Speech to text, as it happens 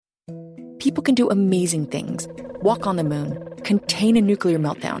People can do amazing things, walk on the moon, contain a nuclear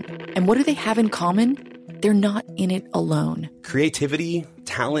meltdown. And what do they have in common? They're not in it alone. Creativity,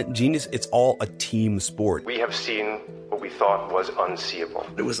 talent, genius, it's all a team sport. We have seen what we thought was unseeable.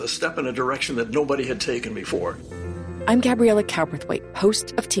 It was a step in a direction that nobody had taken before. I'm Gabriella Cowperthwaite,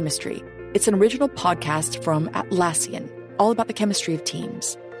 host of Teamistry. It's an original podcast from Atlassian, all about the chemistry of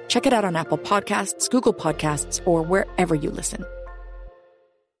teams. Check it out on Apple Podcasts, Google Podcasts, or wherever you listen.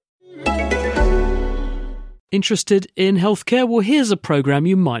 Interested in healthcare? Well, here's a programme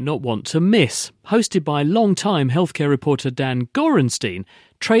you might not want to miss. Hosted by long-time healthcare reporter Dan Gorenstein,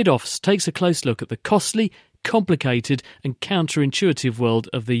 Trade-Offs takes a close look at the costly, complicated and counterintuitive world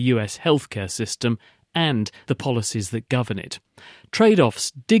of the US healthcare system and the policies that govern it.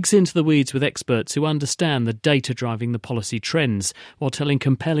 Trade-Offs digs into the weeds with experts who understand the data driving the policy trends while telling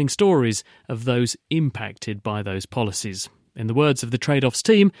compelling stories of those impacted by those policies. In the words of the Trade-Offs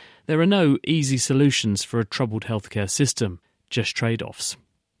team, there are no easy solutions for a troubled healthcare system, just trade-offs.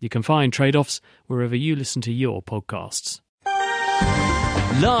 You can find Trade-Offs wherever you listen to your podcasts.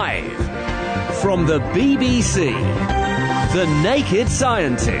 Live from the BBC, The Naked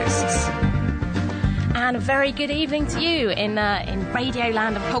Scientists. And a very good evening to you in radio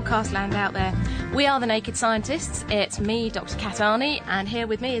land and podcast land out there. We are The Naked Scientists. It's me, Dr. Kat Arney, and here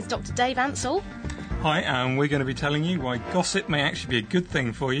with me is Dr. Dave Ansell. Hi, and we're going to be telling you why gossip may actually be a good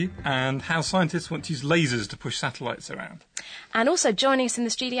thing for you and how scientists want to use lasers to push satellites around. And also joining us in the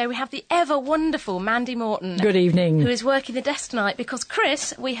studio, we have the ever-wonderful Mandy Morton. Good evening. Who is working the desk tonight because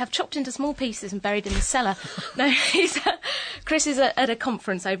Chris, we have chopped into small pieces and buried in the cellar. No, Chris is at a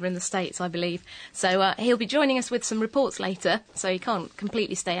conference over in the States, I believe. So he'll be joining us with some reports later, so he can't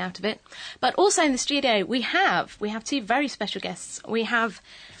completely stay out of it. But also in the studio, we have two very special guests. We have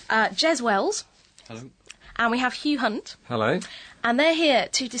Jez Wells. Hello. And we have Hugh Hunt. Hello. And they're here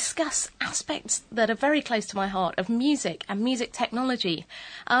to discuss aspects that are very close to my heart of music and music technology.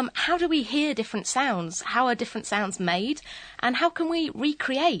 How do we hear different sounds? How are different sounds made? And how can we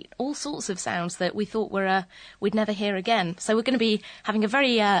recreate all sorts of sounds that we thought we'd never hear again? So we're going to be having a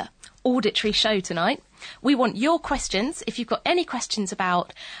very auditory show tonight. We want your questions. If you've got any questions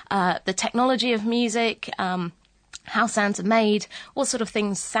about the technology of music, how sounds are made, what sort of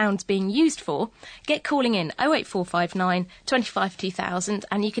things sound's being used for, get calling in 08459 25 2000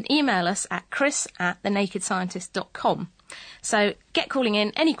 and you can email us at chris@thenakedscientist.com. So get calling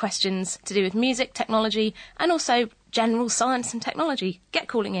in any questions to do with music, technology and also general science and technology. Get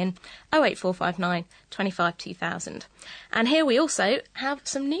calling in 08459 25 2000. And here we also have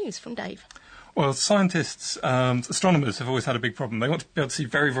some news from Dave. Well, scientists, astronomers have always had a big problem. They want to be able to see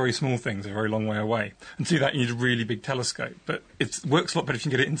very, very small things a very long way away. And to do that, you need a really big telescope. But it works a lot better if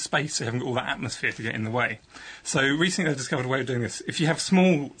you can get it in space, so you haven't got all that atmosphere to get in the way. So recently they've discovered a way of doing this. If you have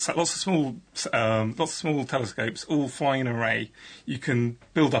lots of small telescopes all flying in an array, you can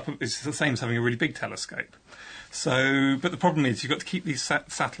build up, it's the same as having a really big telescope. So, but the problem is you've got to keep these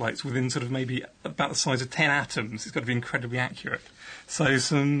satellites within sort of maybe about the size of 10 atoms. It's got to be incredibly accurate. So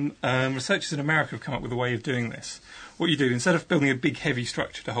some researchers in America have come up with a way of doing this. What you do, instead of building a big heavy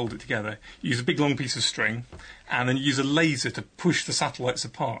structure to hold it together, you use a big long piece of string and then you use a laser to push the satellites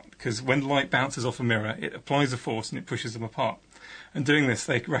apart, because when light bounces off a mirror, it applies a force and it pushes them apart. And doing this,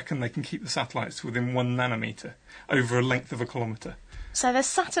 they reckon they can keep the satellites within 1 nanometre over a length of a kilometre. So there's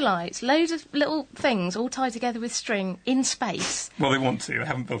satellites, loads of little things all tied together with string in space. Well, they want to. They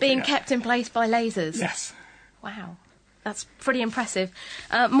haven't built it being yet. kept in place by lasers. Yes. Wow. That's pretty impressive.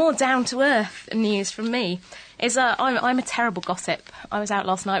 More down-to-earth news from me is I'm a terrible gossip. I was out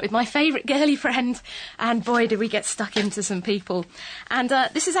last night with my favourite girly friend, and boy, did we get stuck into some people. And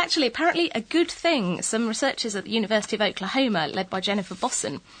this is actually apparently a good thing. Some researchers at the University of Oklahoma, led by Jennifer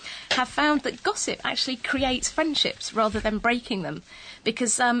Bosson, have found that gossip actually creates friendships rather than breaking them.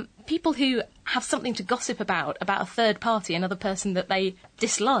 Because people who have something to gossip about a third party, another person that they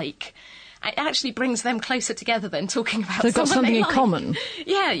dislike, it actually brings them closer together than talking about They've got something in common.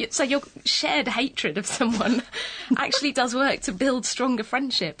 Yeah, so your shared hatred of someone actually does work to build stronger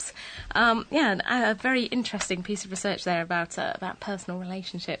friendships. A very interesting piece of research there about personal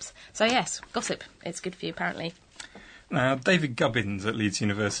relationships. So yes, gossip, it's good for you apparently. Now, David Gubbins at Leeds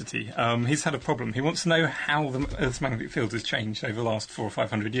University, he's had a problem. He wants to know how the Earth's magnetic field has changed over the last 400 or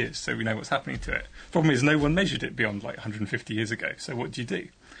 500 years, so we know what's happening to it. Problem is, no one measured it beyond like 150 years ago, so what do you do?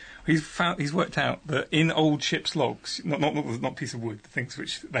 He's worked out that in old ships' logs, not piece of wood, the things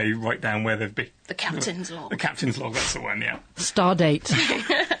which they write down where they've been. The captain's log. The captain's log, that's the one, yeah. Star date.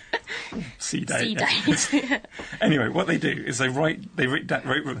 Sea date. Anyway, what they do is they wrote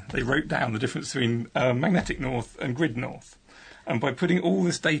down the difference between magnetic north and grid north. And by putting all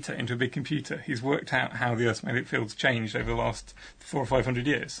this data into a big computer, he's worked out how the Earth's magnetic field's changed over the last 400 or 500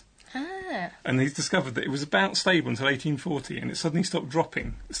 years. And he's discovered that it was about stable until 1840, and it suddenly stopped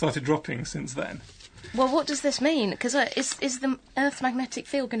dropping. It started dropping since then. Well, what does this mean? Because is the Earth's magnetic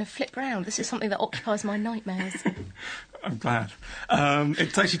field going to flip round? This is something that occupies my nightmares. I'm glad.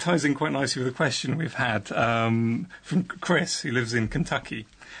 It actually ties in quite nicely with a question we've had from Chris, who lives in Kentucky.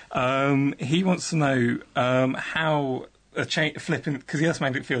 He wants to know how flipping, because the Earth's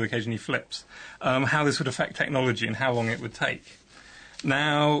magnetic field occasionally flips, how this would affect technology and how long it would take.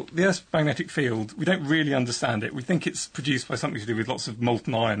 Now, the Earth's magnetic field, we don't really understand it. We think it's produced by something to do with lots of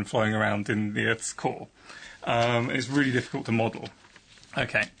molten iron flowing around in the Earth's core. It's really difficult to model.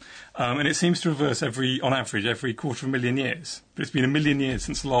 Okay. And it seems to reverse on average, every 250,000 years. But it's been 1 million years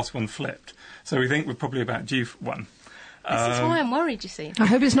since the last one flipped. So we think we're probably about due for one. This is why I'm worried, you see. I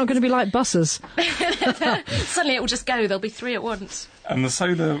hope it's not going to be like buses. Suddenly it will just go. There'll be 3 at once. And the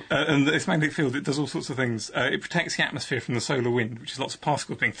solar, and its magnetic field, it does all sorts of things. It protects the atmosphere from the solar wind, which is lots of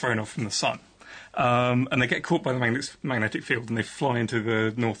particles being thrown off from the sun. And they get caught by the magnetic field, and they fly into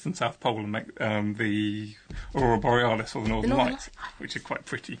the North and South Pole and make the Aurora Borealis, or the Northern Lights, which are quite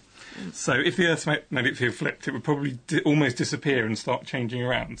pretty. So if the Earth's magnetic field flipped, it would probably almost disappear and start changing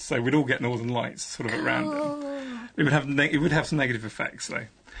around. So we'd all get Northern Lights sort of at random. It would have some negative effects, though.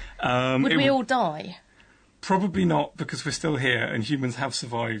 Would we all die? Probably not, because we're still here, and humans have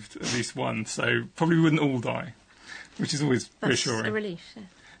survived at least one. So probably we wouldn't all die, which is always reassuring. That's a relief. Yeah.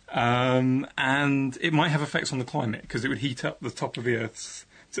 And it might have effects on the climate, because it would heat up the top of the Earth's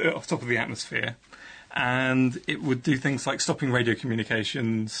top of the atmosphere, and it would do things like stopping radio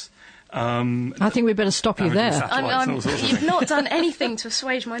communications. I think we'd better stop you there. You've not done anything to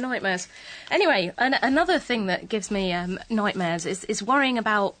assuage my nightmares. Anyway, another thing that gives me nightmares is worrying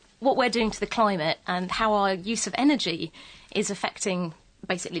about what we're doing to the climate and how our use of energy is affecting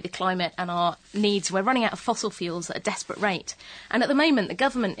basically the climate and our needs. We're running out of fossil fuels at a desperate rate. And at the moment, the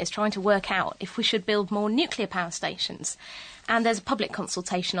government is trying to work out if we should build more nuclear power stations. And there's a public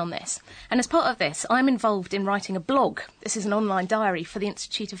consultation on this. And as part of this, I'm involved in writing a blog. This is an online diary for the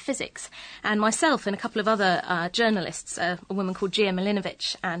Institute of Physics. And myself and a couple of other journalists, a woman called Gia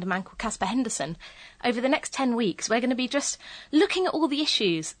Milinovic and a man called Caspar Henderson, over the next 10 weeks, we're going to be just looking at all the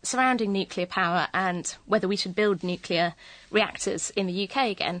issues surrounding nuclear power and whether we should build nuclear reactors in the UK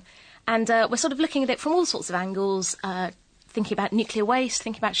again. And we're sort of looking at it from all sorts of angles, thinking about nuclear waste,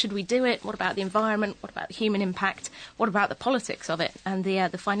 thinking about should we do it, what about the environment, what about the human impact, what about the politics of it and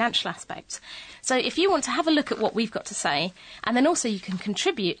the financial aspects. So if you want to have a look at what we've got to say, and then also you can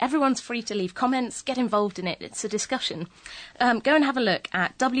contribute, everyone's free to leave comments, get involved in it, it's a discussion. Go and have a look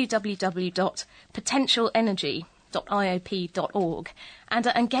at www.potentialenergy.iop.org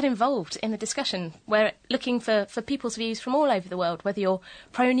and get involved in the discussion. We're looking for people's views from all over the world, whether you're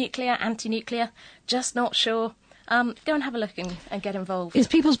pro-nuclear, anti-nuclear, just not sure. Go and have a look and get involved. It's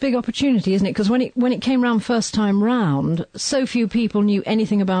people's big opportunity, isn't it? Because when it came round first time round, so few people knew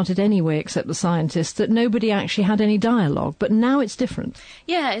anything about it anyway, except the scientists, that nobody actually had any dialogue. But now it's different.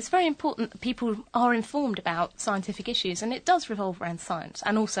 Yeah, it's very important that people are informed about scientific issues, and it does revolve around science,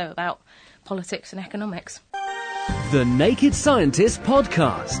 and also about politics and economics. The Naked Scientist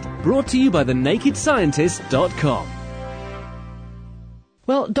Podcast, brought to you by thenakedscientist.com.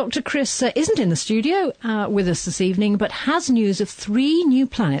 Well, Dr. Chris isn't in the studio with us this evening, but has news of 3 new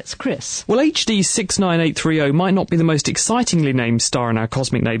planets. Chris. Well, HD 69830 might not be the most excitingly named star in our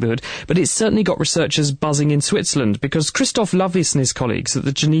cosmic neighbourhood, but it's certainly got researchers buzzing in Switzerland, because Christoph Lovis and his colleagues at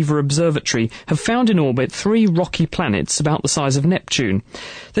the Geneva Observatory have found in orbit 3 rocky planets about the size of Neptune.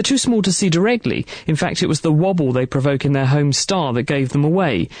 They're too small to see directly. In fact, it was the wobble they provoke in their home star that gave them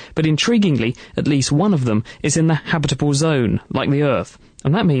away. But intriguingly, at least one of them is in the habitable zone, like the Earth.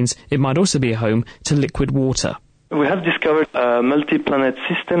 And that means it might also be a home to liquid water. We have discovered a multi-planet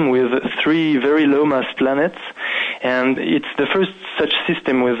system with 3 very low-mass planets, and it's the first such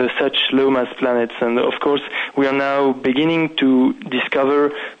system with such low-mass planets. And of course, we are now beginning to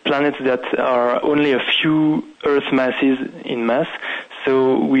discover planets that are only a few Earth masses in mass.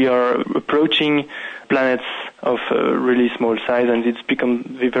 So we are approaching planets of really small size, and it's become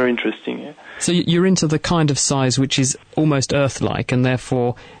very interesting. So you're into the kind of size which is almost Earth-like, and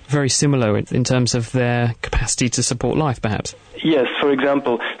therefore very similar in terms of their capacity to support life, perhaps? Yes, for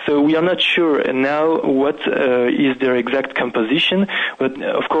example. So we are not sure now what is their exact composition, but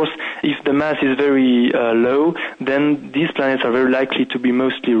of course, if the mass is very low, then these planets are very likely to be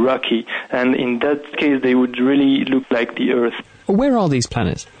mostly rocky, and in that case, they would really look like the Earth. Where are these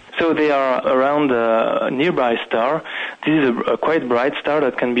planets? So they are around a nearby star. This is a quite bright star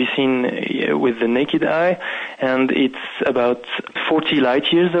that can be seen with the naked eye, and it's about 40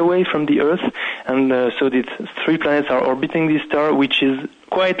 light years away from the Earth. And so these 3 planets are orbiting this star, which is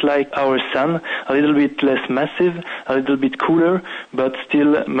quite like our Sun, a little bit less massive, a little bit cooler, but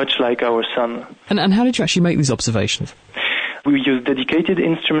still much like our Sun. And how did you actually make these observations? We used dedicated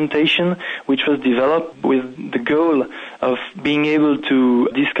instrumentation, which was developed with the goal of being able to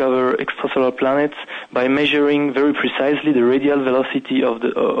discover extrasolar planets by measuring very precisely the radial velocity of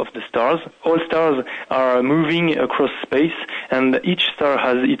the stars. All stars are moving across space, and each star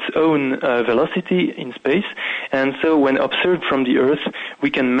has its own velocity in space. And so when observed from the Earth,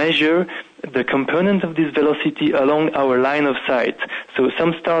 we can measure the component of this velocity along our line of sight. So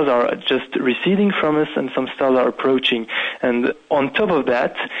some stars are just receding from us and some stars are approaching. And on top of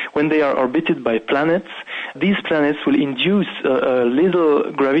that, when they are orbited by planets, these planets will induce a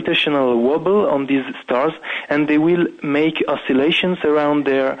little gravitational wobble on these stars, and they will make oscillations around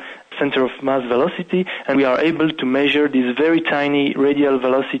their center of mass velocity, and we are able to measure these very tiny radial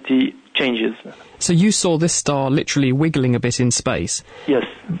velocity changes. So you saw this star literally wiggling a bit in space? Yes.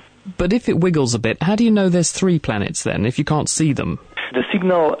 But if it wiggles a bit, how do you know there's 3 planets then, if you can't see them? The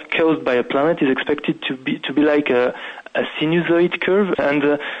signal caused by a planet is expected to be like a sinusoid curve,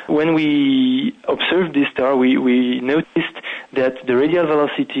 and when we observed this star, we noticed that the radial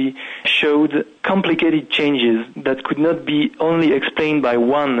velocity showed complicated changes that could not be only explained by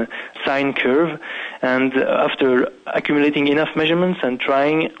one sine curve. And after accumulating enough measurements and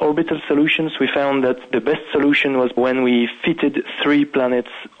trying orbital solutions, we found that the best solution was when we fitted 3 planets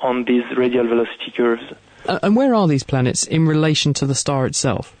on these radial velocity curves. And where are these planets in relation to the star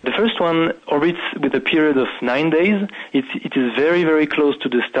itself? The first one orbits with a period of 9 days. It is very, very close to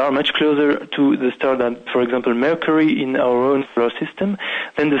the star, much closer to the star than, for example, Mercury in our own solar system.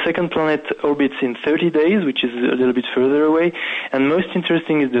 Then the second planet orbits in 30 days, which is a little bit further away. And most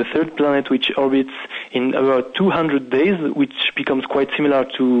interesting is the third planet, which orbits in about 200 days, which becomes quite similar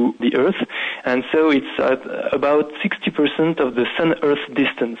to the Earth. And so it's at about 60% of the Sun-Earth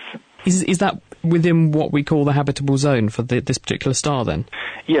distance. Is that within what we call the habitable zone for this particular star then?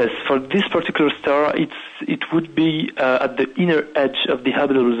 Yes, for this particular star, it would be at the inner edge of the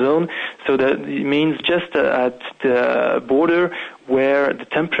habitable zone, so that it means just at the border where the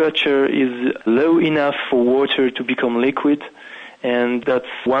temperature is low enough for water to become liquid. And that's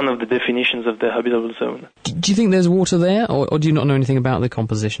one of the definitions of the habitable zone. Do you think there's water there, or do you not know anything about the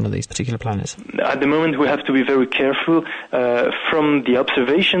composition of these particular planets? At the moment, we have to be very careful. From the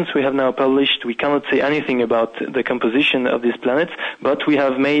observations we have now published, we cannot say anything about the composition of these planets, but we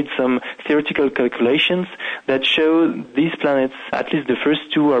have made some theoretical calculations that show these planets, at least the first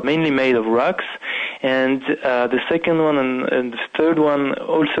 2, are mainly made of rocks, and the second one and the third one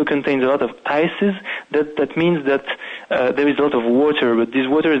also contains a lot of ices. That means that there is a lot of water, but this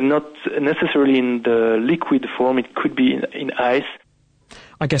water is not necessarily in the liquid form. It could be in ice.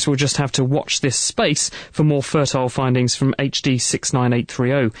 I guess we'll just have to watch this space for more fertile findings from HD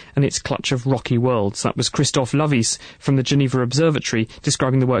 69830 and its clutch of rocky worlds. That was Christophe Lovies from the Geneva Observatory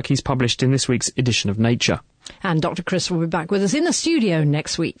describing the work he's published in this week's edition of Nature. And Dr. Chris will be back with us in the studio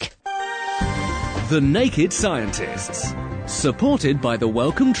next week. The Naked Scientists, supported by the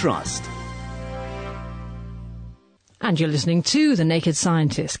Wellcome Trust. And you're listening to The Naked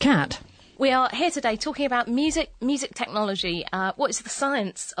Scientist. Kat. We are here today talking about music technology. What is the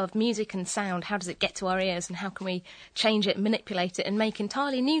science of music and sound? How does it get to our ears, and how can we change it, manipulate it, and make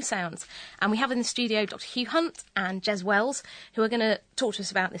entirely new sounds? And we have in the studio Dr. Hugh Hunt and Jez Wells, who are going to talk to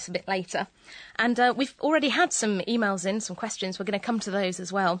us about this a bit later. And we've already had some emails in, some questions. We're going to come to those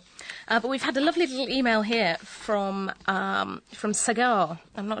as well. But we've had a lovely little email here from Sagar.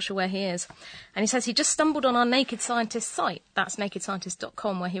 I'm not sure where he is. And he says he just stumbled on our Naked Scientist site. That's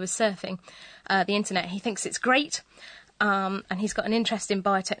nakedscientist.com, where he was surfing the internet. He thinks it's great. And he's got an interest in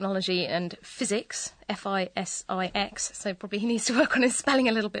biotechnology and physics, F-I-S-I-X. So probably he needs to work on his spelling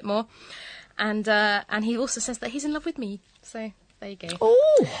a little bit more. And he also says that he's in love with me. So there you go.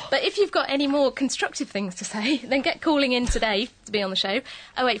 Oh! But if you've got any more constructive things to say, then get calling in today to be on the show.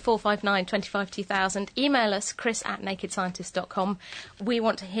 08459 25 2000. Email us, chris@nakedscientist.com. We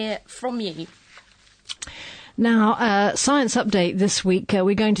want to hear from you. Now, Science Update this week.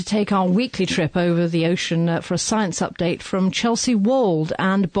 We're going to take our weekly trip over the ocean for a science update from Chelsea Wald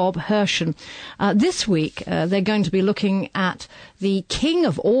and Bob Hershen. This week, they're going to be looking at the king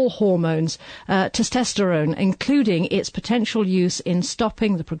of all hormones, testosterone, including its potential use in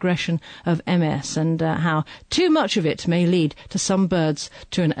stopping the progression of MS, and how too much of it may lead to some birds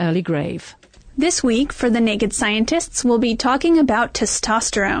to an early grave. This week, for the Naked Scientists, we'll be talking about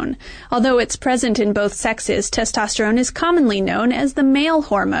testosterone. Although it's present in both sexes, testosterone is commonly known as the male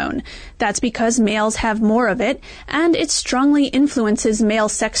hormone. That's because males have more of it, and it strongly influences male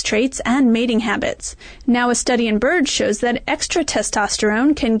sex traits and mating habits. Now, a study in birds shows that extra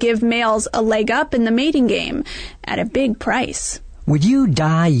testosterone can give males a leg up in the mating game, at a big price. Would you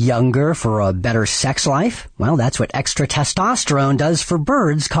die younger for a better sex life? Well, that's what extra testosterone does for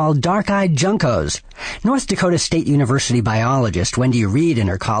birds called dark-eyed juncos. North Dakota State University biologist Wendy Reed and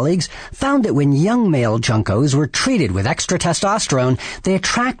her colleagues found that when young male juncos were treated with extra testosterone, they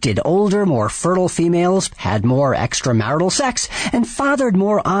attracted older, more fertile females, had more extramarital sex, and fathered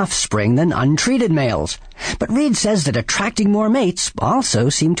more offspring than untreated males. But Reed says that attracting more mates also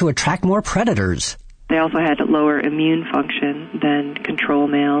seemed to attract more predators. They also had a lower immune function than control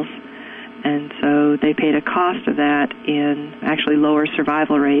males, and so they paid a cost of that in actually lower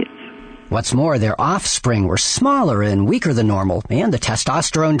survival rates. What's more, their offspring were smaller and weaker than normal, and the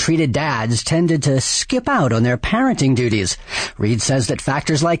testosterone-treated dads tended to skip out on their parenting duties. Reed says that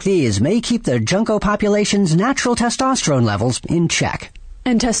factors like these may keep the junco population's natural testosterone levels in check.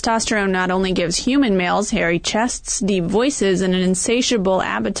 And testosterone not only gives human males hairy chests, deep voices, and an insatiable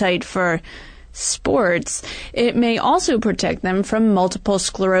appetite for sports, it may also protect them from multiple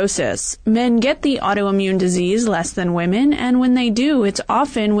sclerosis. Men get the autoimmune disease less than women, and when they do, it's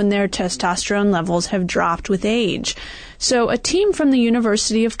often when their testosterone levels have dropped with age. So a team from the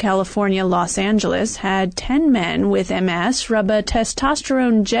University of California, Los Angeles had 10 men with MS rub a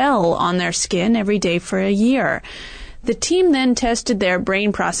testosterone gel on their skin every day for a year. The team then tested their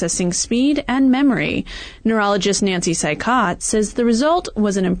brain processing speed and memory. Neurologist Nancy Sykott says the result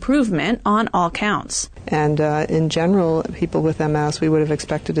was an improvement on all counts. And in general, people with MS, we would have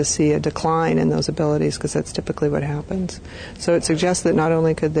expected to see a decline in those abilities because that's typically what happens. So it suggests that not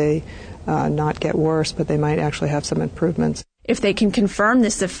only could they not get worse, but they might actually have some improvements. If they can confirm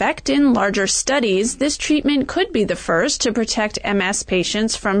this effect in larger studies, this treatment could be the first to protect MS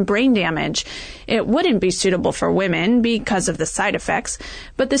patients from brain damage. It wouldn't be suitable for women because of the side effects,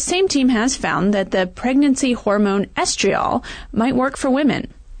 but the same team has found that the pregnancy hormone estriol might work for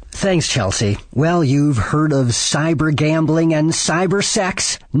women. Thanks, Chelsea. Well, you've heard of cyber gambling and cyber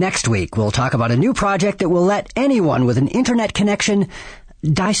sex. Next week, we'll talk about a new project that will let anyone with an internet connection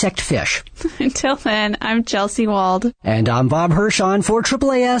dissect fish. Until then, I'm Chelsea Wald. And I'm Bob Hirsch for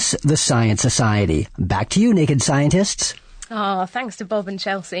AAAS, the Science Society. Back to you, Naked Scientists. Thanks to Bob and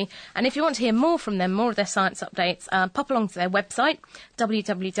Chelsea. And if you want to hear more from them, more of their science updates, pop along to their website,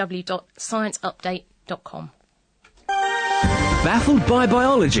 www.scienceupdate.com. Baffled by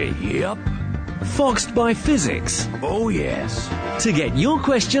biology? Yep. Foxed by physics? Oh, yes. To get your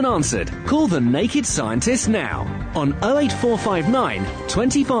question answered, call the Naked Scientist now on 08459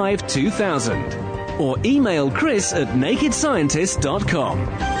 25 2000 or email Chris at nakedscientist.com.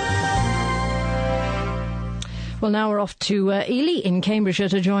 Well, now we're off to Ely in Cambridgeshire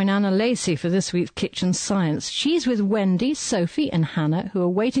to join Anna Lacey for this week's Kitchen Science. She's with Wendy, Sophie and Hannah, who are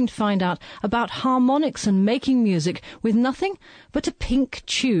waiting to find out about harmonics and making music with nothing but a pink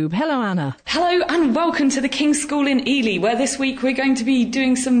tube. Hello, Anna. Hello and welcome to the King's School in Ely, where this week we're going to be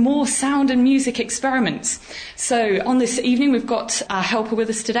doing some more sound and music experiments. So on this evening we've got our helper with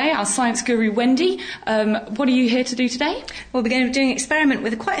us today, our science guru Wendy. What are you here to do today? Well, we're going to be doing an experiment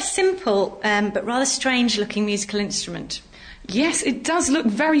with quite a simple but rather strange looking musical instrument. Yes, it does look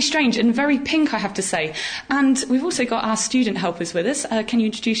very strange and very pink, I have to say. And we've also got our student helpers with us. Can you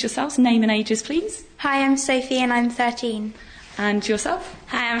introduce yourselves? Name and ages, please. Hi, I'm Sophie and I'm 13. And yourself?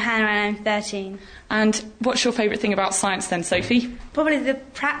 Hi, I'm Hannah and I'm 13. And what's your favourite thing about science then, Sophie? Probably the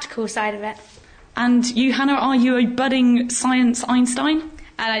practical side of it. And you, Hannah, are you a budding science Einstein?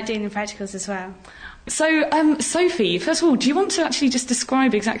 I like doing the practicals as well. So, Sophie, first of all, do you want to actually just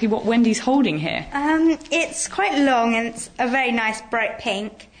describe exactly what Wendy's holding here? It's quite long and it's a very nice bright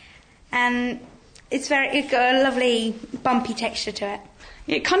pink, and it's got a lovely bumpy texture to it.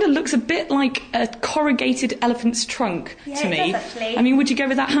 It kind of looks a bit like a corrugated elephant's trunk to me. It does, actually. I mean, would you go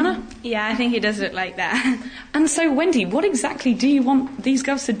with that, Hannah? Yeah, I think it does look like that. And so, Wendy, what exactly do you want these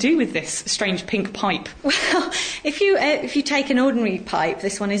girls to do with this strange pink pipe? Well, if you take an ordinary pipe,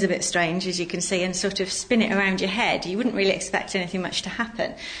 this one is a bit strange, as you can see, and sort of spin it around your head, you wouldn't really expect anything much to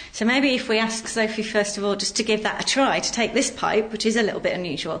happen. So maybe if we ask Sophie, first of all, just to give that a try, to take this pipe, which is a little bit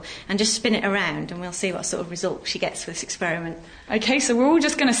unusual, and just spin it around, and we'll see what sort of result she gets for this experiment. OK, so we're all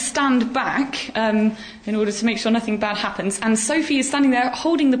just going to stand back in order to make sure nothing bad happens. And Sophie is standing there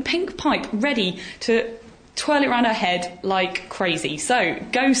holding the pink pipe ready to twirl it around her head like crazy. So,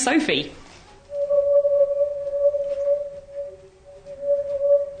 go Sophie.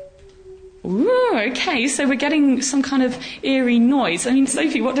 Ooh, okay, so we're getting some kind of eerie noise. I mean,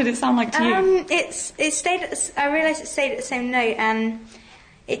 Sophie, what did it sound like to you? I realised it stayed at the same note, and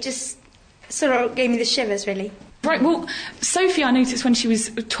it just sort of gave me the shivers, really. Right, well, Sophie, I noticed when she was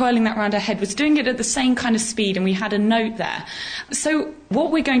twirling that around her head, was doing it at the same kind of speed, and we had a note there. So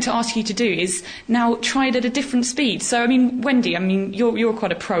what we're going to ask you to do is now try it at a different speed. So, I mean, Wendy, you're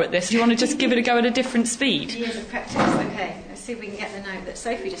quite a pro at this. Do you want to just give it a go at a different speed? Years of practice, okay. Let's see if we can get the note that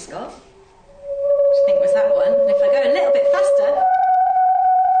Sophie just got. Which I think was that one. And if I go a little bit faster...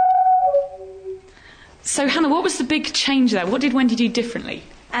 So, Hannah, what was the big change there? What did Wendy do differently?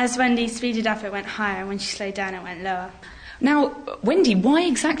 As Wendy speeded up, it went higher, and when she slowed down, it went lower. Now, Wendy, why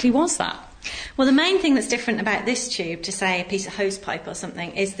exactly was that? Well, the main thing that's different about this tube to, say, a piece of hose pipe or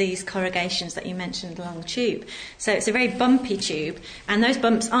something is these corrugations that you mentioned along the tube. So it's a very bumpy tube, and those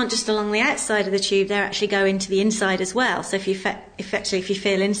bumps aren't just along the outside of the tube, they actually go into the inside as well. So if you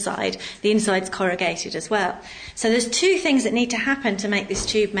feel inside, the inside's corrugated as well. So there's two things that need to happen to make this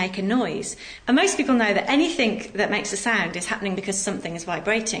tube make a noise. And most people know that anything that makes a sound is happening because something is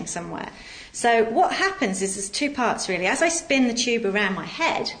vibrating somewhere. So what happens is there's two parts, really. As I spin the tube around my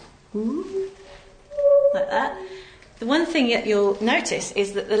head... like that. The one thing that you'll notice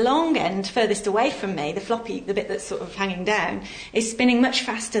is that the long end furthest away from me, the bit that's sort of hanging down, is spinning much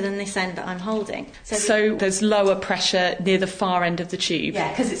faster than this end that I'm holding. So there's lower pressure near the far end of the tube? Yeah,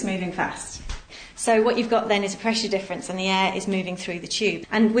 because it's moving fast. So what you've got then is a pressure difference, and the air is moving through the tube.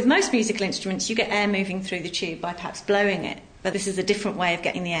 And with most musical instruments, you get air moving through the tube by perhaps blowing it. But this is a different way of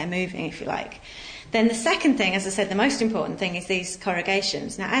getting the air moving, if you like. Then the second thing, as I said, the most important thing is these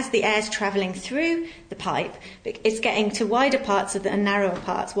corrugations. Now, as the air's travelling through the pipe, it's getting to wider parts and narrower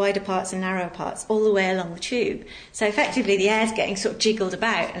parts, wider parts and narrower parts, all the way along the tube. So effectively, the air's getting sort of jiggled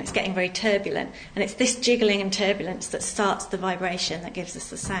about, and it's getting very turbulent. And it's this jiggling and turbulence that starts the vibration that gives us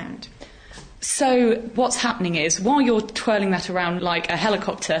the sound. So what's happening is, while you're twirling that around like a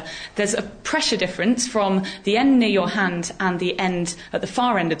helicopter, there's a pressure difference from the end near your hand and the end at the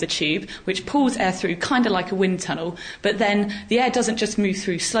far end of the tube, which pulls air through kind of like a wind tunnel, but then the air doesn't just move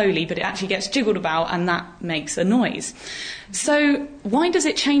through slowly, but it actually gets jiggled about, and that makes a noise. So why does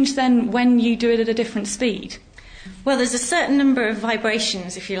it change then when you do it at a different speed? Well, there's a certain number of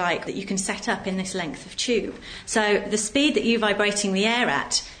vibrations, if you like, that you can set up in this length of tube. So the speed that you're vibrating the air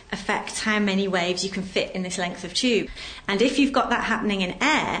at affects how many waves you can fit in this length of tube. And if you've got that happening in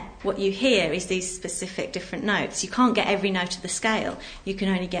air, what you hear is these specific different notes. You can't get every note of the scale. You can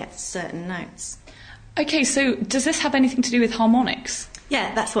only get certain notes. OK, so does this have anything to do with harmonics?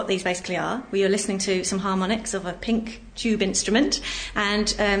 Yeah, that's what these basically are. We are listening to some harmonics of a pink tube instrument,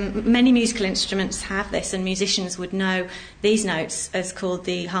 and many musical instruments have this, and musicians would know these notes as called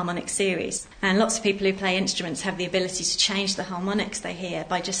the harmonic series. And lots of people who play instruments have the ability to change the harmonics they hear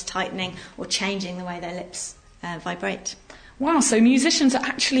by just tightening or changing the way their lips vibrate. Wow, so musicians are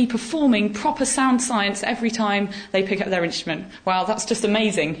actually performing proper sound science every time they pick up their instrument. Wow, that's just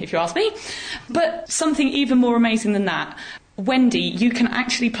amazing, if you ask me. But something even more amazing than that, Wendy, you can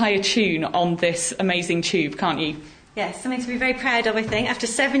actually play a tune on this amazing tube, can't you? Yes, something to be very proud of, I think. After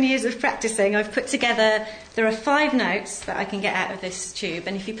 7 years of practising, I've put together... There are 5 notes that I can get out of this tube,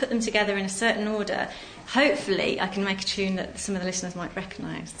 and if you put them together in a certain order, hopefully I can make a tune that some of the listeners might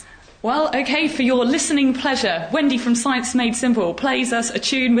recognise. Well, OK, for your listening pleasure, Wendy from Science Made Simple plays us a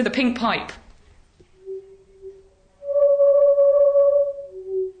tune with a pink pipe.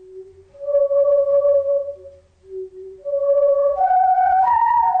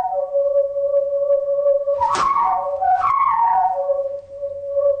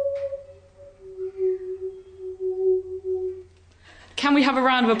 Can we have a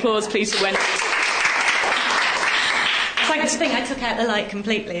round of applause, please, for Wendy? I think I took out the light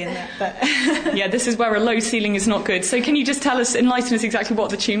completely in that, but... Yeah, this is where a low ceiling is not good. So can you just enlighten us exactly what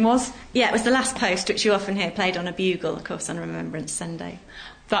the tune was? Yeah, it was The Last Post, which you often hear played on a bugle, of course, on Remembrance Sunday.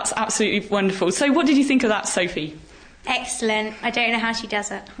 That's absolutely wonderful. So what did you think of that, Sophie? Excellent. I don't know how she does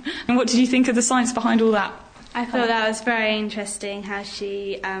it. And what did you think of the science behind all that? I thought that was very interesting, how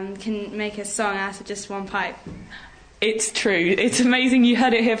she can make a song out of just one pipe. It's true. It's amazing. You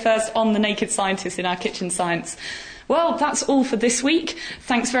heard it here first on The Naked Scientist in our Kitchen Science. Well, that's all for this week.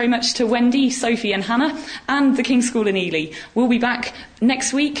 Thanks very much to Wendy, Sophie and Hannah, and the King's School in Ely. We'll be back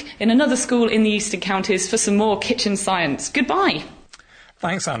next week in another school in the Eastern Counties for some more Kitchen Science. Goodbye.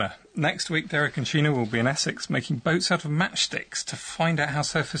 Thanks, Anna. Next week, Derek and Sheena will be in Essex making boats out of matchsticks to find out how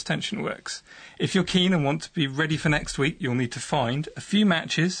surface tension works. If you're keen and want to be ready for next week, you'll need to find a few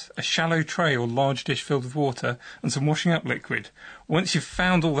matches, a shallow tray or large dish filled with water, and some washing up liquid. Once you've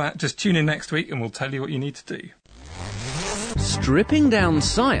found all that, just tune in next week and we'll tell you what you need to do. Stripping down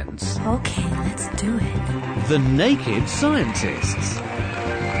science. Okay, let's do it. The Naked Scientists.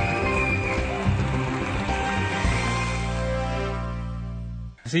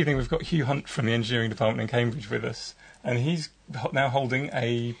 This evening we've got Hugh Hunt from the engineering department in Cambridge with us, and he's now holding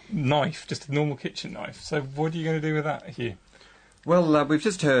a knife, just a normal kitchen knife. So what are you going to do with that, Hugh? Well, we've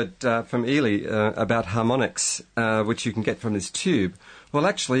just heard from Ely about harmonics, which you can get from this tube. Well,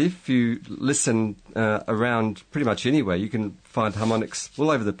 actually, if you listen around pretty much anywhere, you can find harmonics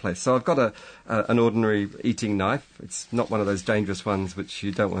all over the place. So I've got an ordinary eating knife. It's not one of those dangerous ones which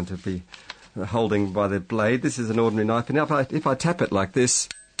you don't want to be holding by the blade. This is an ordinary knife, and if I tap it like this,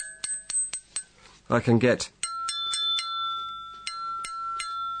 I can get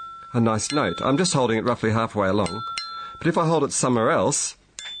a nice note. I'm just holding it roughly halfway along, but if I hold it somewhere else,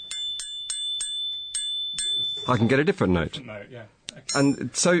 I can get a different note. And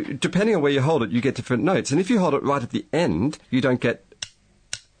so, depending on where you hold it, you get different notes. And if you hold it right at the end, you don't get...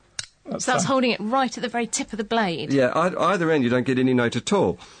 So that's holding it right at the very tip of the blade? Yeah, either end, you don't get any note at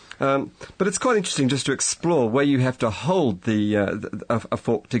all. But it's quite interesting just to explore where you have to hold a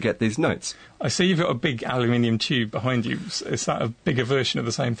fork to get these notes. I see you've got a big aluminium tube behind you. Is that a bigger version of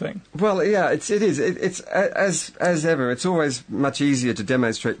the same thing? Well, yeah, it is. It's as ever. It's always much easier to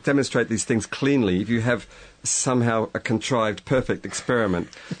demonstrate these things cleanly if you have somehow a contrived perfect experiment.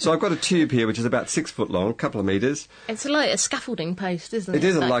 So I've got a tube here which is about 6 foot long, a couple of metres. It's like a scaffolding post, isn't it? It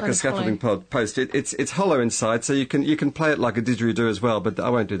is like a scaffolding post. It's hollow inside, so you can play it like a didgeridoo as well, but I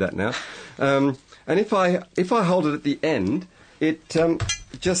won't do that now. And if I hold it at the end, it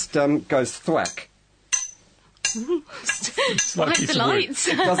just goes thwack. Like the lights.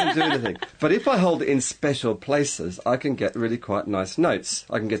 It doesn't do anything. But if I hold it in special places, I can get really quite nice notes.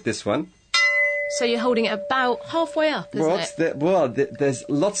 I can get this one. So you're holding it about halfway up, isn't it? There's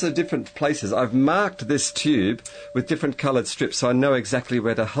lots of different places. I've marked this tube with different coloured strips, so I know exactly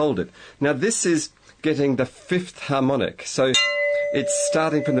where to hold it. Now, this is getting the 5th harmonic. So it's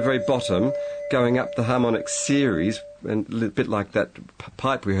starting from the very bottom, going up the harmonic series, and a little bit like that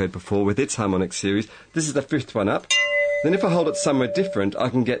pipe we heard before with its harmonic series. This is the 5th one up. Then if I hold it somewhere different, I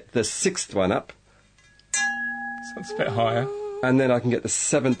can get the 6th one up. So it's a bit higher. And then I can get the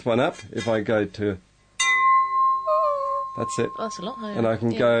 7th one up if I go to... That's it. Oh, that's a lot higher. And I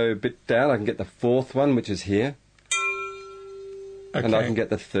can go a bit down. I can get the 4th one, which is here. Okay. And I can get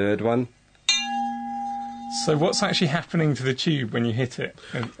the 3rd one. So what's actually happening to the tube when you hit it?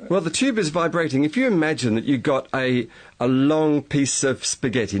 Well, the tube is vibrating. If you imagine that you've got a long piece of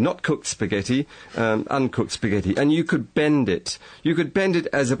spaghetti, not cooked spaghetti, uncooked spaghetti, and you could bend it. You could bend it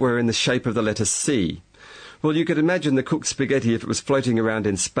as it were in the shape of the letter C. Well, you could imagine the cooked spaghetti, if it was floating around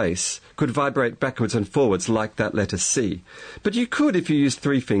in space, could vibrate backwards and forwards like that letter C. But you could, if you used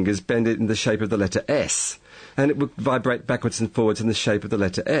 3 fingers, bend it in the shape of the letter S, and it would vibrate backwards and forwards in the shape of the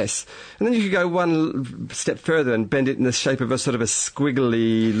letter S. And then you could go one step further and bend it in the shape of a sort of a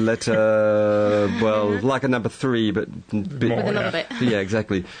squiggly letter, well, like a number 3, but... With another bit. Yeah,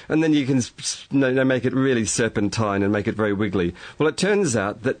 exactly. And then you can make it really serpentine and make it very wiggly. Well, it turns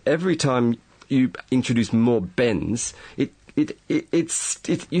out that every time you introduce more bends, you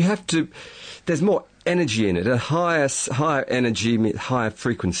have to... There's more energy in it, a higher energy, higher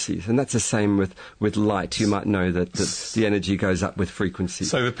frequencies, and that's the same with light. You might know that the energy goes up with frequency.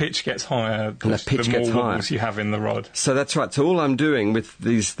 So the pitch gets higher, and the pitch gets higher. Wobbles you have in the rod. So that's right. So all I'm doing with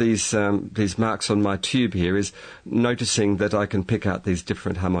these marks on my tube here is noticing that I can pick out these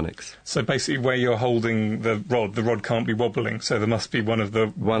different harmonics. So basically, where you're holding the rod can't be wobbling. So there must be one of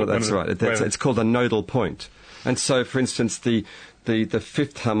the. That's right. It's called a nodal point. And so, for instance, the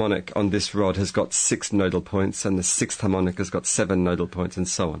 5th harmonic on this rod has got 6 nodal points, and the 6th harmonic has got 7 nodal points, and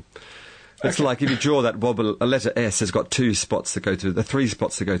so on. It's like if you draw that wobble, a letter S has got 2 spots that go through, the 3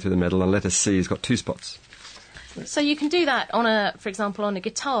 spots that go through the metal, and letter C has got 2 spots. So you can do that for example, on a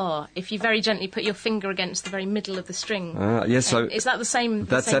guitar, if you very gently put your finger against the very middle of the string. Yes. So is that the same?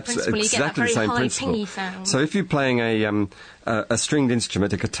 That's the same principle? You exactly get that very the same high principle. pingy sound. So if you're playing a stringed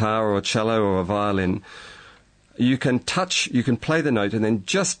instrument, a guitar or a cello or a violin, you can play the note and then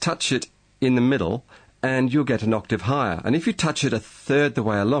just touch it in the middle, and you'll get an octave higher. And if you touch it a third the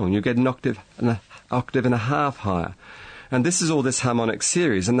way along, you get an octave and a half higher. And this is all this harmonic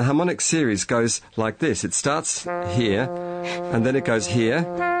series. And the harmonic series goes like this. It starts here, and then it goes here,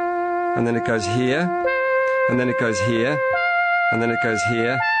 and then it goes here, and then it goes here, and then it goes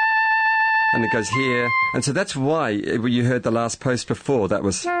here, and it goes here. And so that's why you heard the last post before. That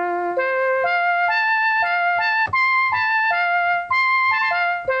was...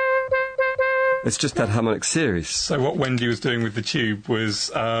 It's just that harmonic series. So what Wendy was doing with the tube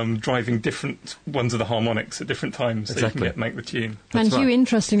was driving different ones of the harmonics at different times so Exactly. you can make the tune. And Hugh,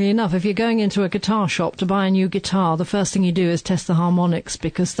 interestingly enough, if you're going into a guitar shop to buy a new guitar, the first thing you do is test the harmonics,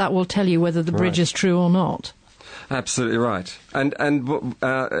 because that will tell you whether the bridge is true or not. Absolutely right. And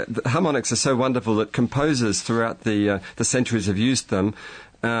the harmonics are so wonderful that composers throughout the centuries have used them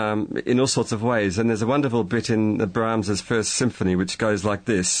in all sorts of ways. And there's a wonderful bit in Brahms's First Symphony which goes like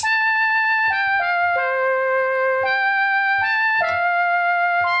this.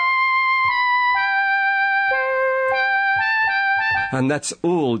 And that's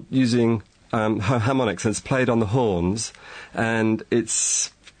all using harmonics, and it's played on the horns, and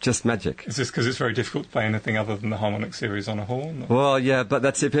it's just magic. Is this because it's very difficult to play anything other than the harmonic series on a horn? Or? Well, yeah, but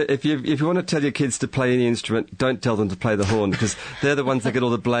that's if you want to tell your kids to play any instrument, don't tell them to play the horn, because they're the ones that get all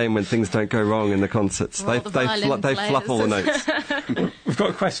the blame when things don't go wrong in the concerts. They fluff all the notes. We've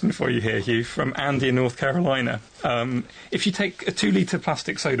got a question for you here, Hugh, from Andy in North Carolina. If you take a 2-litre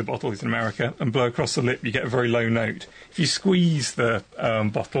plastic soda bottle in America and blow across the lip, you get a very low note. If you squeeze the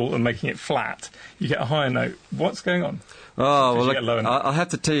bottle and making it flat, you get a higher note. What's going on? Oh, well, look, I have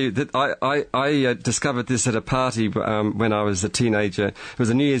to tell you that I discovered this at a party when I was a teenager. It was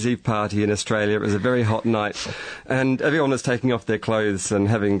a New Year's Eve party in Australia. It was a very hot night, and everyone was taking off their clothes and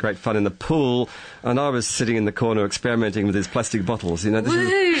having great fun in the pool, and I was sitting in the corner experimenting with these plastic bottles. You know,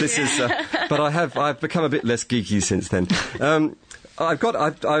 this is but I've become a bit less geeky since then. I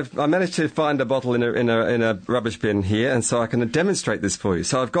managed to find a bottle in a rubbish bin here, and so I can demonstrate this for you.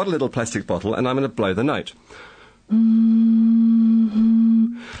 So I've got a little plastic bottle, and I'm going to blow the note.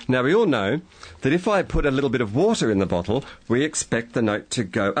 Now, we all know that if I put a little bit of water in the bottle, we expect the note to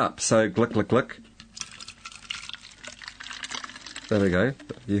go up. So, gluck, gluck, gluck. There we go.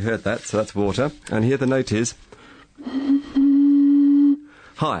 You heard that, so that's water. And here the note is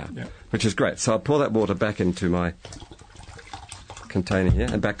higher, which is great. So I'll pour that water back into my container here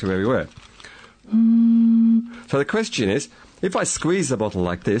and back to where we were. So the question is, if I squeeze the bottle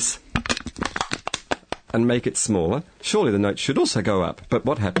like this and make it smaller, surely the note should also go up. But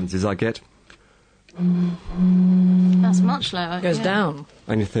what happens is I get... That's much lower. Goes down.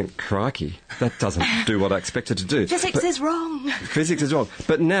 And you think, crikey, that doesn't do what I expected to do. Physics is wrong. Physics is wrong.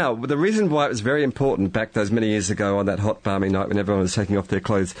 But now, the reason why it was very important back those many years ago on that hot, balmy night when everyone was taking off their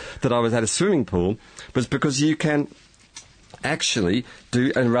clothes, that I was at a swimming pool, was because you can actually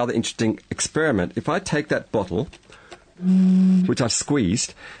do a rather interesting experiment. If I take that bottle, which I've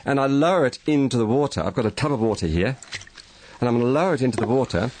squeezed, and I lower it into the water. I've got a tub of water here, and I'm going to lower it into the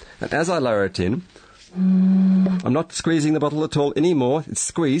water, and as I lower it in, I'm not squeezing the bottle at all anymore, it's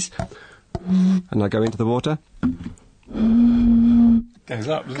squeezed, and I go into the water. Goes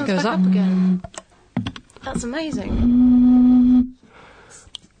up, doesn't it? Goes back up again. That's amazing.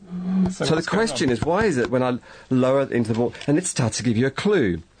 So the question is, why is it when I lower it into the water, and it starts to give you a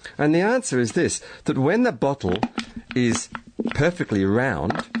clue? And the answer is this, that when the bottle is perfectly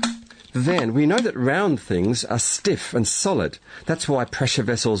round, then we know that round things are stiff and solid. That's why pressure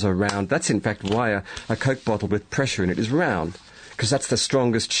vessels are round. That's in fact why a Coke bottle with pressure in it is round, because that's the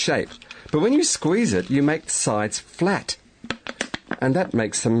strongest shape. But when you squeeze it, you make the sides flat, and that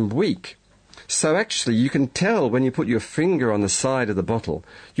makes them weak. So actually, you can tell when you put your finger on the side of the bottle,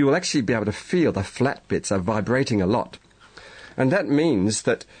 you will actually be able to feel the flat bits are vibrating a lot. And that means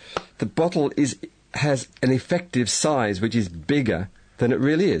that the bottle has an effective size which is bigger than it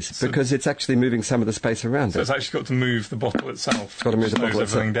really is, because it's actually moving some of the space around it. So it's actually got to move the bottle itself. It's got to move the bottle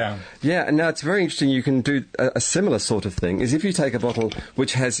itself. Everything down. Yeah, and now it's very interesting. You can do a similar sort of thing. Is if you take a bottle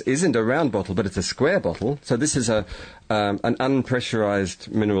which isn't a round bottle, but it's a square bottle. So this is an unpressurized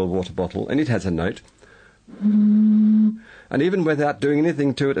mineral water bottle, and it has a note. And even without doing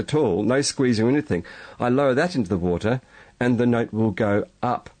anything to it at all, no squeezing or anything, I lower that into the water, and the note will go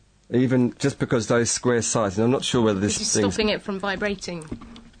up, even just because those square sides. And I'm not sure whether this is stopping it from vibrating.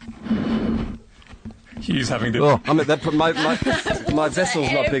 Hugh's having to... Oh, I mean, my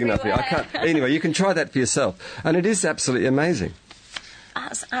vessel's not big enough here. I can't... Anyway, you can try that for yourself. And it is absolutely amazing.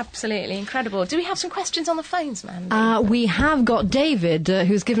 That's absolutely incredible. Do we have some questions on the phones, man? We have got David,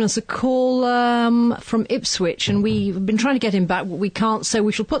 who's given us a call from Ipswich, and we've been trying to get him back, but we can't, so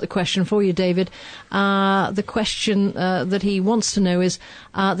we shall put the question for you, David. The question that he wants to know is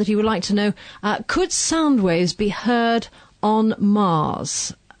that he would like to know, could sound waves be heard on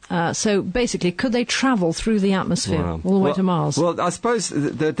Mars? So basically, could they travel through the atmosphere all the way to Mars? Well, I suppose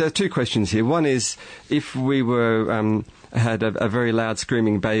there are two questions here. One is, if we were... had a very loud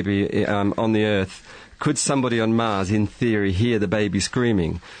screaming baby on the Earth, could somebody on Mars, in theory, hear the baby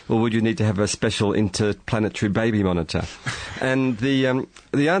screaming? Or would you need to have a special interplanetary baby monitor? And the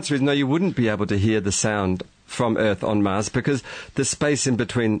answer is no, you wouldn't be able to hear the sound from Earth on Mars, because the space in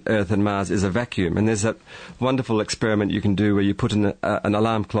between Earth and Mars is a vacuum. And there's that wonderful experiment you can do where you put an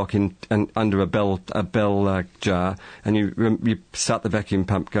alarm clock under a bell jar, and you start the vacuum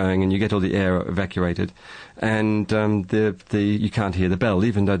pump going, and you get all the air evacuated, and you can't hear the bell,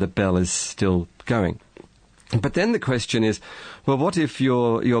 even though the bell is still going. But then the question is, well, what if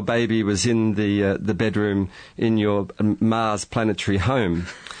your baby was in the bedroom in your Mars planetary home?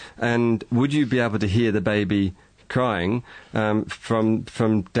 And would you be able to hear the baby crying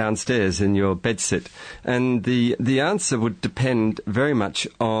from downstairs in your bedsit? And the answer would depend very much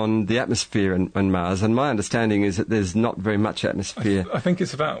on the atmosphere on Mars. And my understanding is that there's not very much atmosphere. I think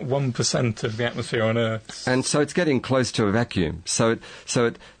it's about 1% of the atmosphere on Earth. And so it's getting close to a vacuum. So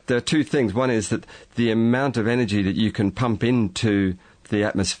there are two things. One is that the amount of energy that you can pump into the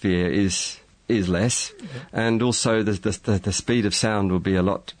atmosphere is less, and also the speed of sound will be a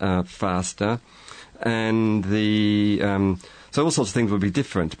lot faster, and so all sorts of things will be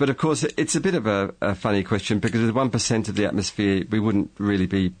different. But of course, it's a bit of a funny question, because with 1% of the atmosphere, we wouldn't really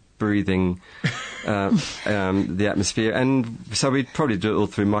be breathing the atmosphere, and so we'd probably do it all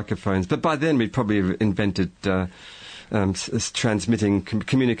through microphones. But by then, we'd probably have invented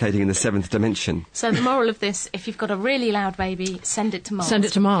communicating in the seventh dimension. So the moral of this, if you've got a really loud baby, send it to Mars. Send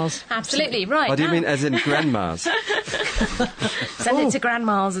it to Mars. Absolutely, right. Oh, do you mean as in grandmas? Send it to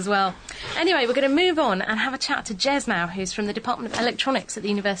grandmas as well. Anyway, we're going to move on and have a chat to Jez now, who's from the Department of Electronics at the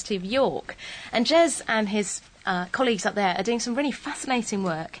University of York. And Jez and his colleagues up there are doing some really fascinating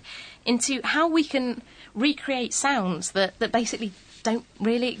work into how we can recreate sounds that basically don't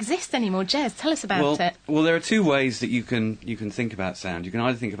really exist anymore. Jez, tell us about it. Well, there are two ways that you can think about sound. You can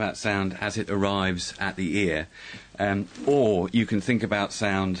either think about sound as it arrives at the ear, or you can think about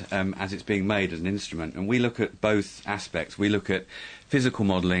sound as it's being made as an instrument. And we look at both aspects. We look at physical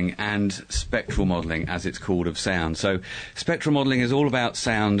modelling and spectral modelling, as it's called, of sound. So spectral modelling is all about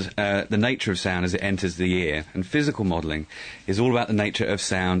sound, the nature of sound as it enters the ear, and physical modelling is all about the nature of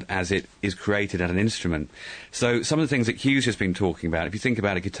sound as it is created at an instrument. So some of the things that Hugh's just been talking about, if you think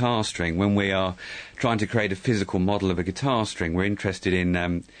about a guitar string, when we are trying to create a physical model of a guitar string, we're interested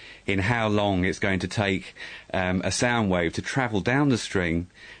in how long it's going to take a sound wave to travel down the string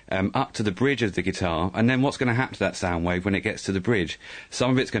up to the bridge of the guitar, and then what's going to happen to that sound wave when it gets to the bridge. Some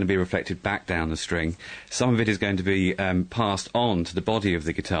of it's going to be reflected back down the string, some of it is going to be passed on to the body of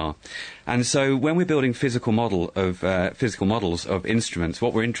the guitar. And so when we're building physical models of instruments,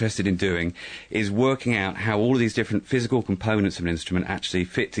 what we're interested in doing is working out how all of these different physical components of an instrument actually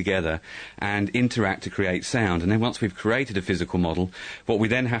fit together and interact to create sound. And then once we've created a physical model, what we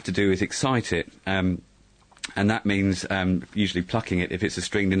then have to do is excite it. And that means usually plucking it if it's a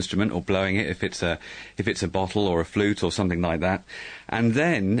stringed instrument, or blowing it if it's a bottle or a flute or something like that. And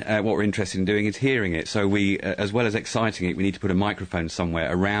then what we're interested in doing is hearing it. So we, as well as exciting it, we need to put a microphone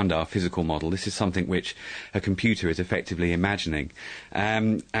somewhere around our physical model. This is something which a computer is effectively imagining.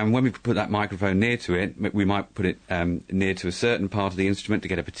 And when we put that microphone near to it, we might put it near to a certain part of the instrument to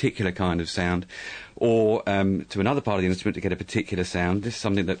get a particular kind of sound, or to another part of the instrument to get a particular sound. This is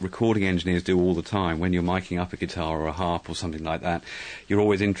something that recording engineers do all the time. When you're miking up a guitar or a harp or something like that, you're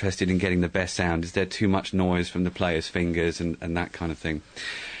always interested in getting the best sound. Is there too much noise from the player's fingers and that kind of thing?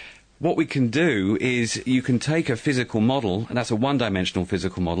 What we can do is you can take a physical model, and that's a one-dimensional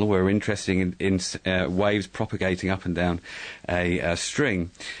physical model where we're interested in waves propagating up and down a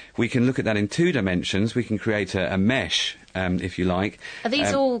string. We can look at that in 2 dimensions. We can create a mesh, if you like. Are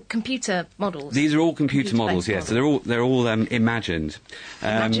these all computer models? These are all computer models, yes. So they're all imagined.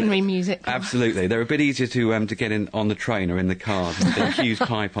 Imaginary music. Absolutely. They're a bit easier to get in on the train or in the car than a huge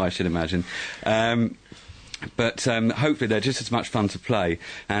pipe, I should imagine. But hopefully they're just as much fun to play.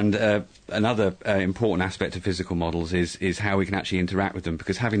 And another important aspect of physical models is how we can actually interact with them,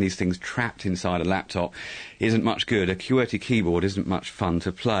 because having these things trapped inside a laptop isn't much good. A QWERTY keyboard isn't much fun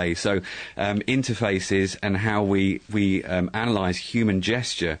to play. So interfaces and how we analyse human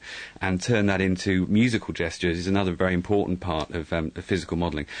gesture and turn that into musical gestures is another very important part of physical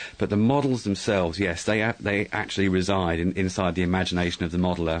modelling. But the models themselves, yes, they actually reside inside the imagination of the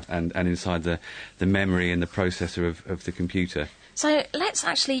modeller and inside the memory and the processor of the computer. So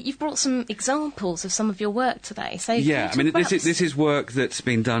you've brought some examples of some of your work today. So this is work that's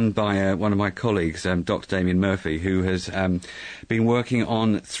been done by one of my colleagues, Dr. Damien Murphy, who has been working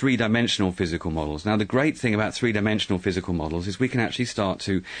on three-dimensional physical models. Now, the great thing about three-dimensional physical models is we can actually start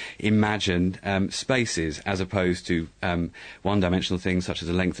to imagine spaces as opposed to one-dimensional things such as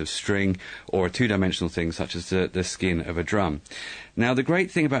the length of string or a two-dimensional thing such as the skin of a drum. Now, the great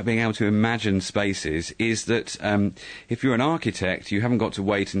thing about being able to imagine spaces is that if you're an architect, you haven't got to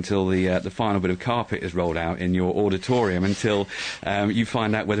wait until the final bit of carpet is rolled out in your auditorium until you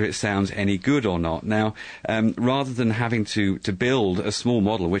find out whether it sounds any good or not. Now, rather than having to build a small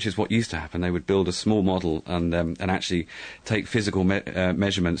model, which is what used to happen, they would build a small model and actually take physical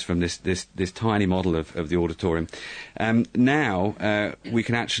measurements from this tiny model of the auditorium. Now, we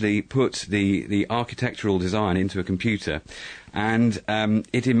can actually put the architectural design into a computer, and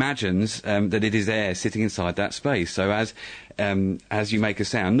it imagines that it is air sitting inside that space. So as you make a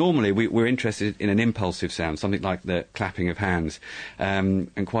sound, normally we're interested in an impulsive sound, something like the clapping of hands, and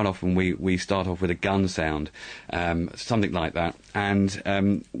quite often we start off with a gun sound, something like that,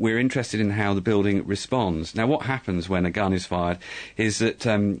 and we're interested in how the building responds. Now, what happens when a gun is fired is that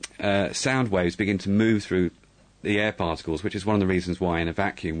sound waves begin to move through the air particles, which is one of the reasons why in a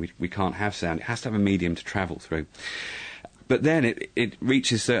vacuum we can't have sound. It has to have a medium to travel through. But then it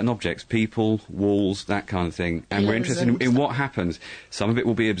reaches certain objects, people, walls, that kind of thing, and we're interested in what happens. Some of it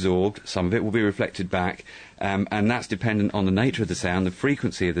will be absorbed, some of it will be reflected back, and that's dependent on the nature of the sound, the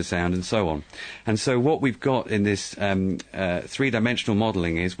frequency of the sound, and so on. And so what we've got in this three-dimensional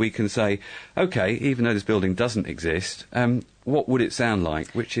modelling is we can say, OK, even though this building doesn't exist, what would it sound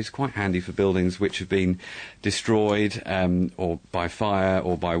like? Which is quite handy for buildings which have been destroyed or by fire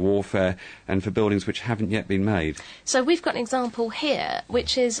or by warfare, and for buildings which haven't yet been made. So we've got an example here,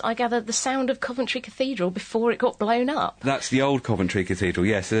 which is, I gather, the sound of Coventry Cathedral before it got blown up. That's the old Coventry Cathedral,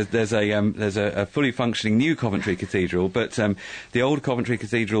 yes. There's a fully functioning new Coventry Cathedral, but the old Coventry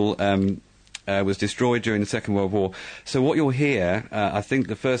Cathedral was destroyed during the Second World War. So what you'll hear, I think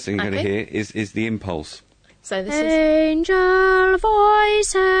the first thing you're going to hear is the impulse. So this Angel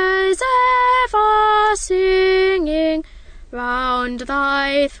voices ever singing round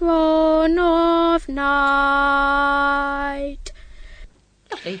thy throne of night.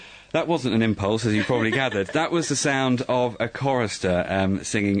 Lovely. That wasn't an impulse, as you probably gathered. That was the sound of a chorister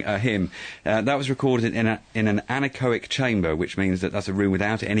singing a hymn. That was recorded in an anechoic chamber, which means that that's a room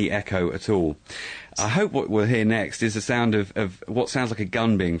without any echo at all. I hope what we'll hear next is the sound of what sounds like a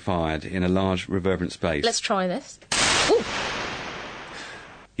gun being fired in a large reverberant space. Let's try this. Ooh.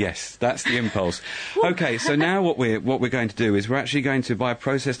 Yes, that's the impulse. OK, so now what we're going to do is we're actually going to, by a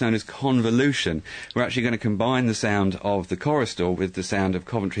process known as convolution, we're actually going to combine the sound of the chorister with the sound of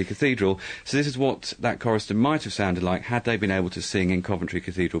Coventry Cathedral. So this is what that chorister might have sounded like had they been able to sing in Coventry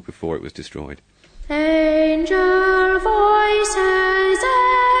Cathedral before it was destroyed. Angel voices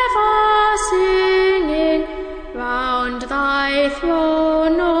ever singing round thy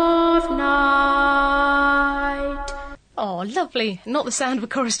throne of night. Oh, lovely. Not the sound of a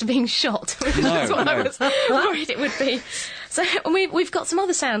chorister being shot. That's what I was worried it would be. So we've got some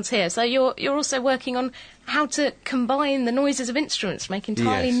other sounds here. So you're also working on how to combine the noises of instruments to make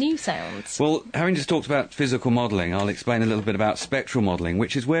entirely new sounds. Well, having just talked about physical modelling, I'll explain a little bit about spectral modelling,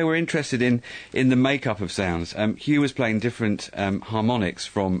 which is where we're interested in the makeup of sounds. Hugh was playing different harmonics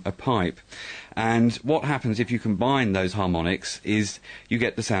from a pipe. And what happens if you combine those harmonics is you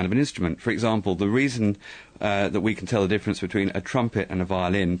get the sound of an instrument. For example, the reason that we can tell the difference between a trumpet and a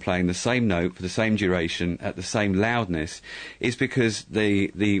violin playing the same note for the same duration at the same loudness is because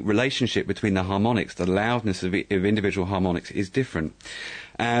the relationship between the harmonics, the loudness of individual harmonics, is different.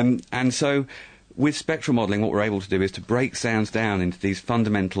 And so with spectral modelling, what we're able to do is to break sounds down into these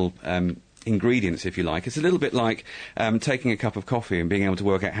fundamental ingredients, if you like. It's a little bit like taking a cup of coffee and being able to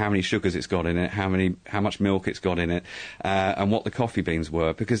work out how many sugars it's got in it, how much milk it's got in it, and what the coffee beans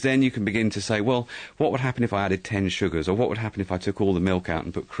were, because then you can begin to say, well, what would happen if I added 10 sugars, or what would happen if I took all the milk out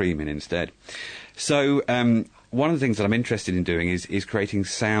and put cream in instead? So one of the things that I'm interested in doing is creating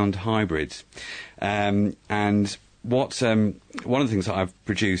sound hybrids, and one of the things that I've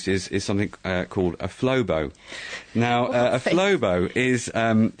produced is something called a flowbow. Now, a flowbow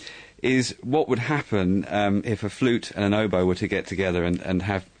is what would happen if a flute and an oboe were to get together and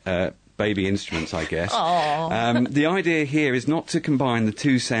have baby instruments, I guess. The idea here is not to combine the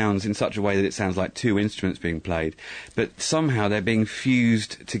two sounds in such a way that it sounds like two instruments being played, but somehow they're being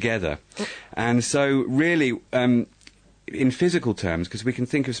fused together. And so really, in physical terms, because we can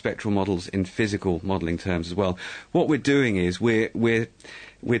think of spectral models in physical modelling terms as well, what we're doing is we're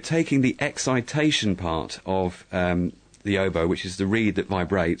taking the excitation part of the oboe, which is the reed that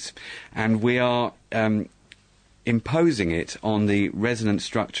vibrates, and we are imposing it on the resonant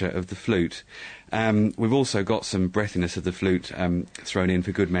structure of the flute. We've also got some breathiness of the flute thrown in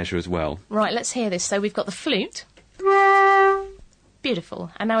for good measure as well. Right, let's hear this. So we've got the flute.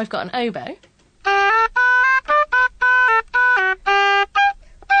 Beautiful. And now we've got an oboe.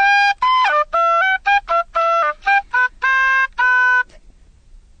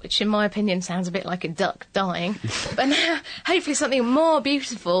 Which, in my opinion, sounds a bit like a duck dying. But now, hopefully something more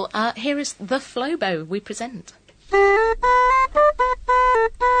beautiful. Here is the flowbow we present.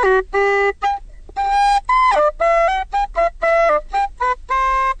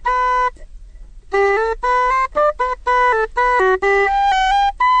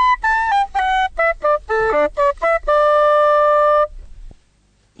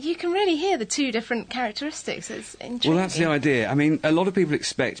 You can really hear the two different characteristics. It's intriguing. Well, that's the idea. I mean, a lot of people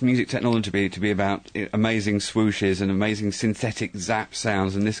expect music technology to be about amazing swooshes and amazing synthetic zap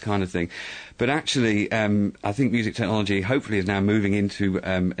sounds and this kind of thing. But actually, I think music technology hopefully is now moving into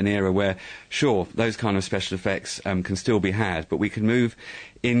an era where, sure, those kind of special effects can still be had, but we can move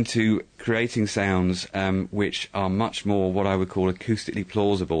into creating sounds which are much more what I would call acoustically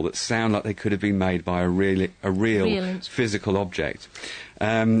plausible, that sound like they could have been made by a real physical object.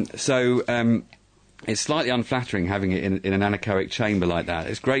 It's slightly unflattering having it in an anechoic chamber like that.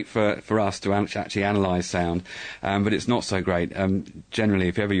 It's great for us to actually analyse sound, but it's not so great. Generally,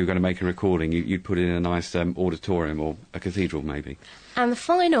 if ever you're going to make a recording, you'd put it in a nice auditorium or a cathedral, maybe. And the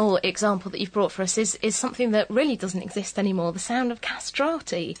final example that you've brought for us is something that really doesn't exist anymore, the sound of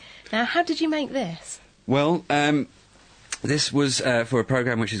castrati. Now, how did you make this? Well, this was for a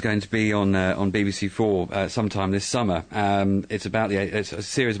programme which is going to be on BBC4 sometime this summer. It's a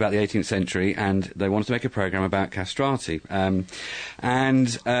series about the 18th century, and they wanted to make a programme about castrati. Briefly,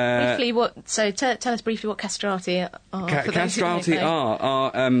 tell us briefly what castrati are. Castrati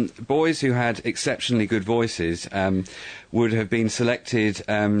are boys who had exceptionally good voices would have been selected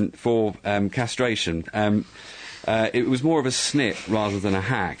for castration. It was more of a snip rather than a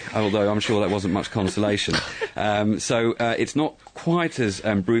hack, although I'm sure that wasn't much consolation. It's not quite as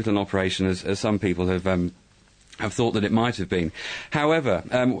brutal an operation as some people have thought that it might have been. However,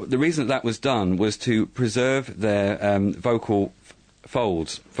 the reason that was done was to preserve their vocal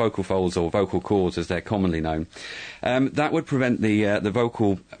folds or vocal cords as they're commonly known. That would prevent the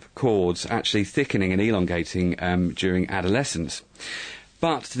vocal cords actually thickening and elongating during adolescence.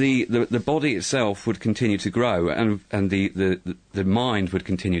 But the body itself would continue to grow, and the mind would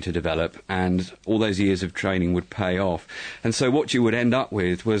continue to develop, and all those years of training would pay off. And so what you would end up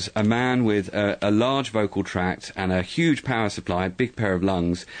with was a man with a large vocal tract and a huge power supply, a big pair of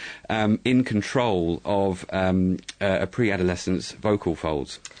lungs, in control of a pre-adolescent's vocal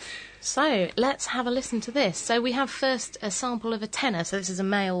folds. So let's have a listen to this. So we have first a sample of a tenor, so this is a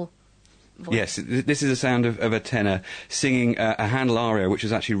male voice. Yes, this is the sound of a tenor singing a Handel aria which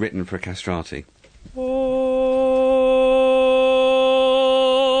was actually written for a castrati. Ombra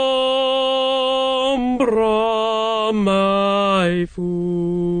mai fu.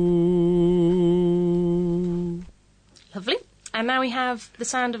 Lovely. And now we have the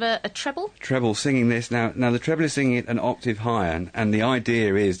sound of a treble. Treble singing this. Now the treble is singing it an octave higher, and the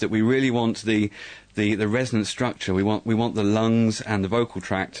idea is that we really want the resonant structure. We want the lungs and the vocal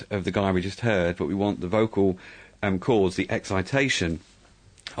tract of the guy we just heard, but we want the vocal chords, the excitation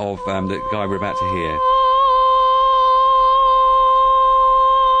of the guy we're about to hear.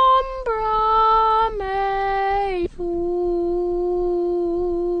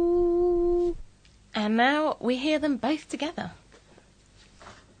 And now we hear them both together.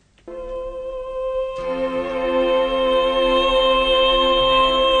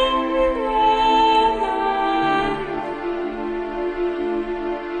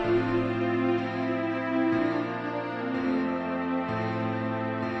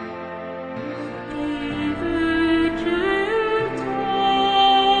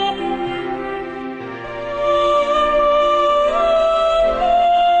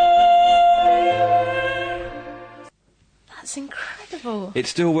 Incredible. It's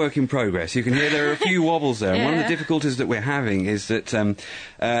still work in progress. You can hear there are a few wobbles there. And one of the difficulties that we're having is that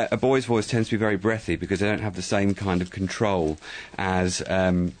a boy's voice tends to be very breathy because they don't have the same kind of control as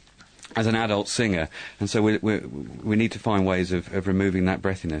an adult singer. And so we need to find ways of removing that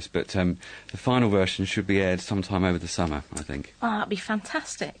breathiness. But the final version should be aired sometime over the summer, I think. Oh, that'd be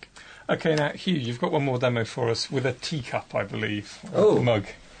fantastic. OK, now, Hugh, you've got one more demo for us with a teacup, I believe. Oh. A mug.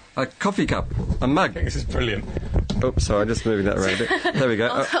 a coffee cup, a mug. I think this is brilliant. Oops, sorry, I'm just moving that around a bit. There we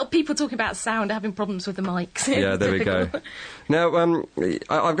go. People talking about sound are having problems with the mics. Yeah, there we go. Now,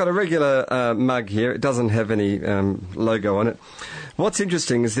 I've got a regular mug here. It doesn't have any logo on it. What's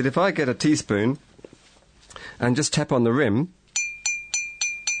interesting is that if I get a teaspoon and just tap on the rim...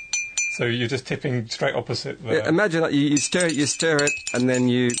 So you're just tipping straight opposite the... Imagine that you stir it, and then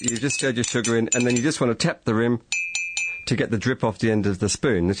you just stirred your sugar in, and then you just want to tap the rim to get the drip off the end of the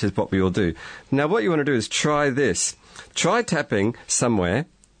spoon, which is what we all do. Now, what you want to do is try this. Try tapping somewhere,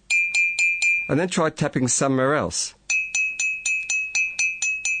 and then try tapping somewhere else.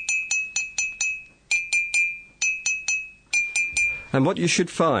 And what you should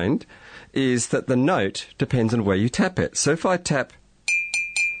find is that the note depends on where you tap it. So if I tap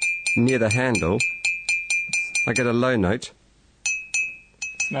near the handle, I get a low note.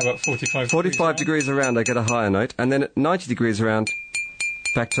 It's now about 45 degrees around, I get a higher note. And then at 90 degrees around,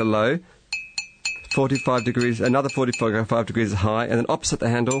 back to low. 45 degrees, another 45 degrees high. And then opposite the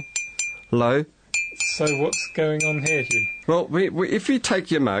handle, low. So what's going on here, Hugh? Well, if you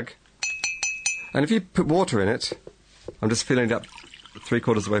take your mug, and if you put water in it, I'm just filling it up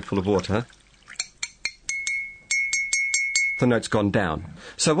 3/4 of the way full of water, the note's gone down.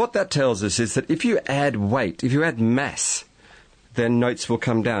 So what that tells us is that if you add weight, if you add mass, then notes will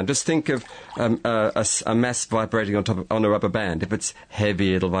come down. Just think of a mass vibrating on a rubber band. If it's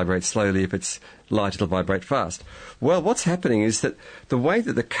heavy, it'll vibrate slowly. If it's light, it'll vibrate fast. Well, what's happening is that the way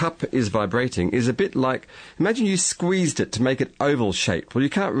that the cup is vibrating is a bit like, imagine you squeezed it to make it oval shaped. Well, you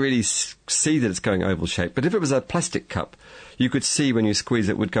can't really see that it's going oval shaped, but if it was a plastic cup, you could see when you squeeze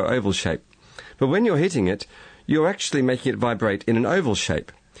it would go oval shape. But when you're hitting it, you're actually making it vibrate in an oval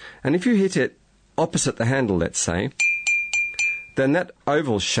shape. And if you hit it opposite the handle, let's say, then that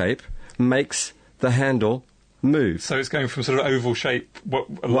oval shape makes the handle move. So it's going from sort of oval shape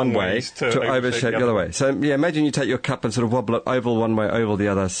one way to oval shape the other way. So, yeah, imagine you take your cup and sort of wobble it oval one way, oval the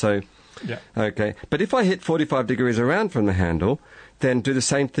other. So, yeah. Okay. But if I hit 45 degrees around from the handle, then do the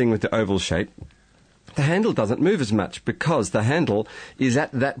same thing with the oval shape. The handle doesn't move as much because the handle is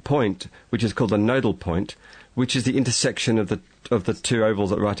at that point, which is called the nodal point, which is the intersection of the two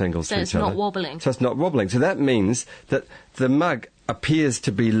ovals at right angles to each other. So it's not wobbling. So it's not wobbling. So that means that the mug appears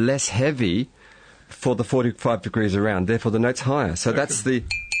to be less heavy for the 45 degrees around. Therefore, the note's higher. So that's the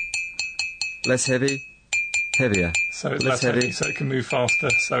less heavy, heavier. So it's less heavy, so it can move faster,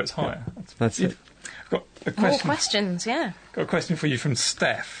 so it's higher. Yeah. That's it. I've got a question. More questions, yeah. Got a question for you from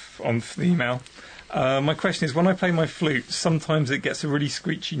Steph on the email. My question is, when I play my flute, sometimes it gets a really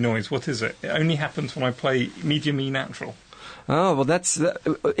screechy noise. What is it? It only happens when I play medium E natural. Oh, well, that's...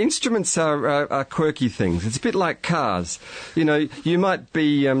 instruments are quirky things. It's a bit like cars. You know, you might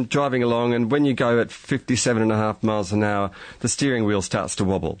be driving along, and when you go at 57.5 miles an hour, the steering wheel starts to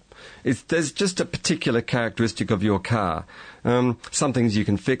wobble. There's just a particular characteristic of your car. Some things you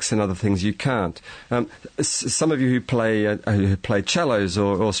can fix and other things you can't. Some of you who play cellos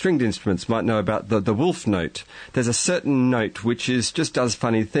or stringed instruments might know about the wolf note. There's a certain note which just does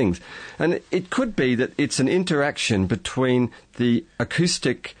funny things. And it could be that it's an interaction between the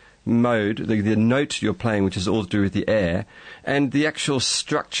acoustic mode, the note you're playing, which is all to do with the air, and the actual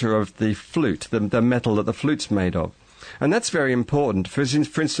structure of the flute, the metal that the flute's made of. And that's very important. For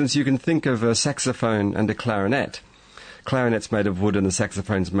instance, you can think of a saxophone and a clarinet. Clarinet's made of wood and the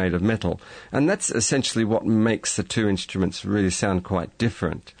saxophone's made of metal. And that's essentially what makes the two instruments really sound quite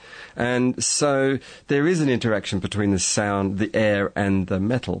different. And so there is an interaction between the sound, the air, and the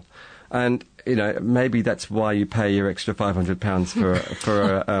metal. And, you know, maybe that's why you pay your extra £500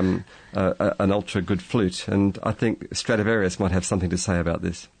 for an ultra-good flute. And I think Stradivarius might have something to say about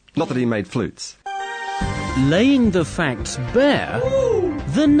this. Not that he made flutes. Laying the facts bare,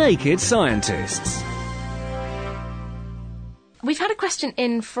 the Naked Scientists. We've had a question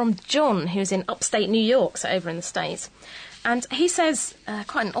in from John, who's in upstate New York, so over in the States. And he says,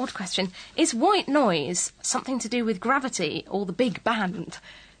 quite an odd question, is white noise something to do with gravity or the Big Bang?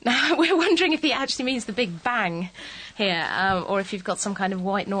 Now, we're wondering if he actually means the Big Bang here, or if you've got some kind of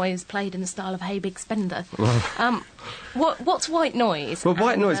white noise played in the style of Hey Big Spender. What's white noise? Well,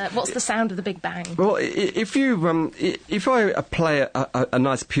 white noise... what's the sound of the Big Bang? Well, if I play a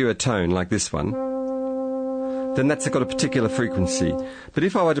nice pure tone like this one, then that's got a particular frequency. But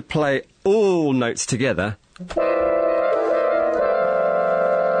if I were to play all notes together...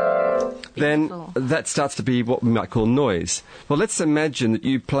 then that starts to be what we might call noise. Well, let's imagine that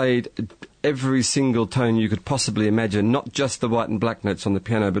you played every single tone you could possibly imagine, not just the white and black notes on the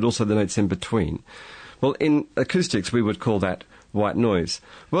piano, but also the notes in between. Well, in acoustics, we would call that white noise?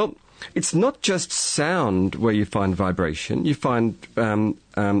 Well, it's not just sound where you find vibration. You find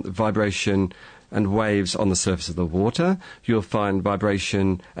vibration and waves on the surface of the water. You'll find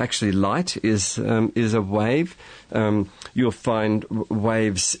vibration, actually light is a wave. You'll find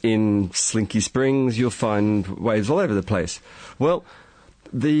waves in Slinky Springs. You'll find waves all over the place. Well,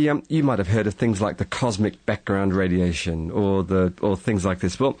 you might have heard of things like the cosmic background radiation or things like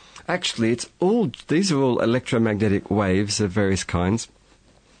this. Well, actually, these are all electromagnetic waves of various kinds.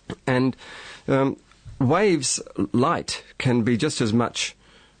 And waves, light, can be just as much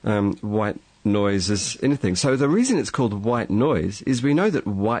white noise as anything. So the reason it's called white noise is we know that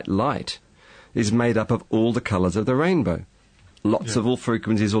white light is made up of all the colours of the rainbow. Lots of all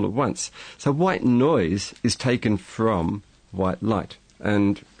frequencies all at once. So white noise is taken from white light.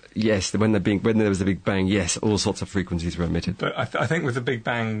 And yes, when there was the Big Bang, yes, all sorts of frequencies were emitted. But I think with the Big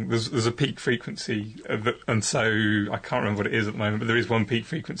Bang, there's a peak frequency, and so I can't remember what it is at the moment, but there is one peak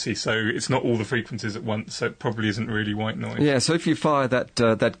frequency, so it's not all the frequencies at once, so it probably isn't really white noise. Yeah, so if you fire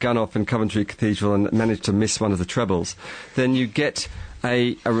that gun off in Coventry Cathedral and manage to miss one of the trebles, then you get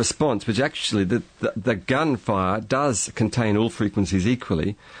a response, which actually the gunfire does contain all frequencies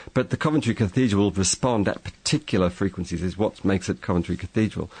equally, but the Coventry Cathedral will respond at particular frequencies, is what makes it Coventry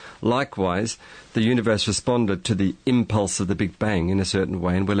Cathedral. Likewise, the universe responded to the impulse of the Big Bang in a certain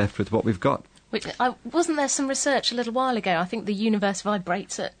way, and we're left with what we've got. Wasn't there some research a little while ago? I think the universe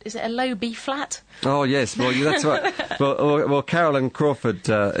vibrates at, is it a low B flat? Oh, yes. Well, that's right. Well, Carolyn Crawford,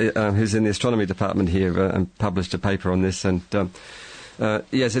 who's in the astronomy department here, published a paper on this, and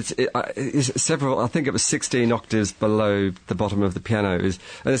yes, it's several. I think it was 16 octaves below the bottom of the piano, and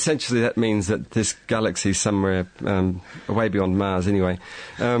essentially that means that this galaxy somewhere way beyond Mars, anyway,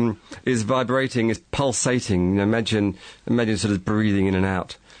 is vibrating, is pulsating. Imagine sort of breathing in and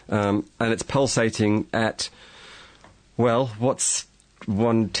out, and it's pulsating at, well, what's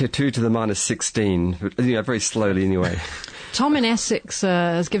 2 to the minus 16? Very slowly anyway. Tom in Essex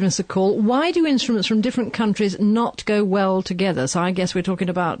has given us a call. Why do instruments from different countries not go well together? So I guess we're talking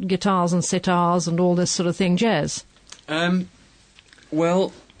about guitars and sitars and all this sort of thing. Jez? One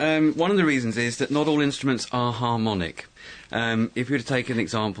of the reasons is that not all instruments are harmonic. If you were to take an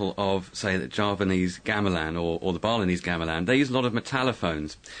example of, say, the Javanese gamelan or the Balinese gamelan, they use a lot of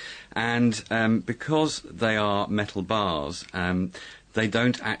metallophones. And because they are metal bars, they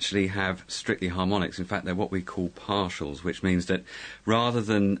don't actually have strictly harmonics. In fact, they're what we call partials, which means that rather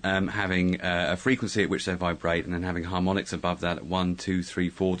than having a frequency at which they vibrate and then having harmonics above that at 1, 2, 3,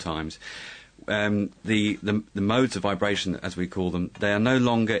 4 times, the modes of vibration, as we call them, they are no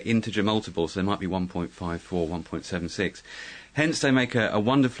longer integer multiples, so they might be 1.54, 1.76. Hence, they make a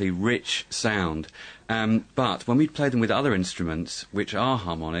wonderfully rich sound. But when we play them with other instruments, which are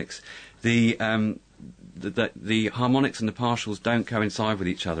harmonics, the harmonics and the partials don't coincide with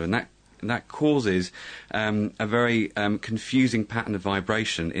each other, and that causes a very confusing pattern of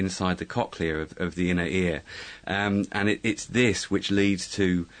vibration inside the cochlea of the inner ear, and it's this which leads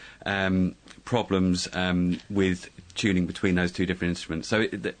to problems with tuning between those two different instruments. So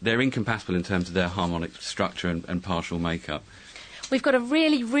they're incompatible in terms of their harmonic structure and partial makeup. We've got a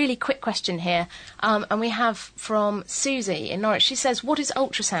really, really quick question here, and we have from Susie in Norwich. She says, what is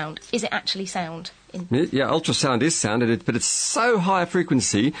ultrasound? Is it actually sound? Yeah, ultrasound is sound, but it's so high a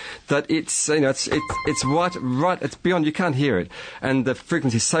frequency that it's right, it's beyond, you can't hear it. And the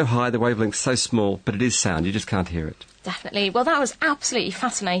frequency is so high, the wavelength's so small, but it is sound, you just can't hear it. Definitely. Well, that was absolutely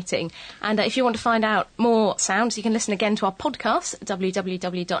fascinating. And if you want to find out more sounds, you can listen again to our podcast at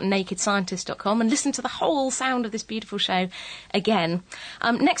www.nakedscientist.com and listen to the whole sound of this beautiful show again.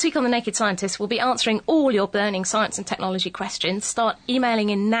 Next week on The Naked Scientist, we'll be answering all your burning science and technology questions. Start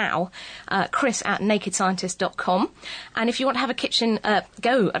emailing in now, chris@nakedscientist.com. And if you want to have a kitchen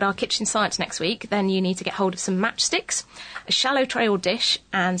go at our kitchen science next week, then you need to get hold of some matchsticks, a shallow tray or dish,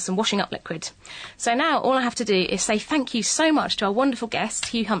 and some washing up liquid. So now all I have to do is say thank you so much to our wonderful guests,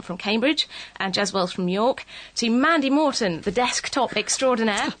 Hugh Hunt from Cambridge and Jez Wells from York, to Mandy Morton, the desktop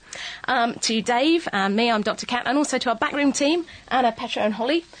extraordinaire, to Dave and me, I'm Dr. Cat, and also to our backroom team, Anna, Petra and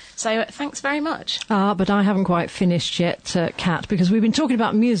Holly. So thanks very much. But I haven't quite finished yet, Kat, because we've been talking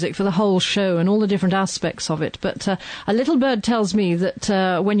about music for the whole show and all the different aspects of it. But a little bird tells me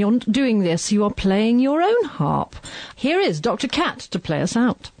that when you're doing this, you are playing your own harp. Here is Dr. Cat to play us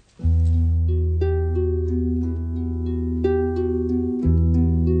out.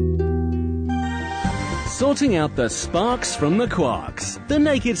 Sorting out the sparks from the quarks. The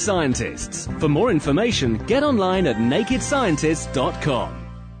Naked Scientists. For more information, get online at nakedscientists.com.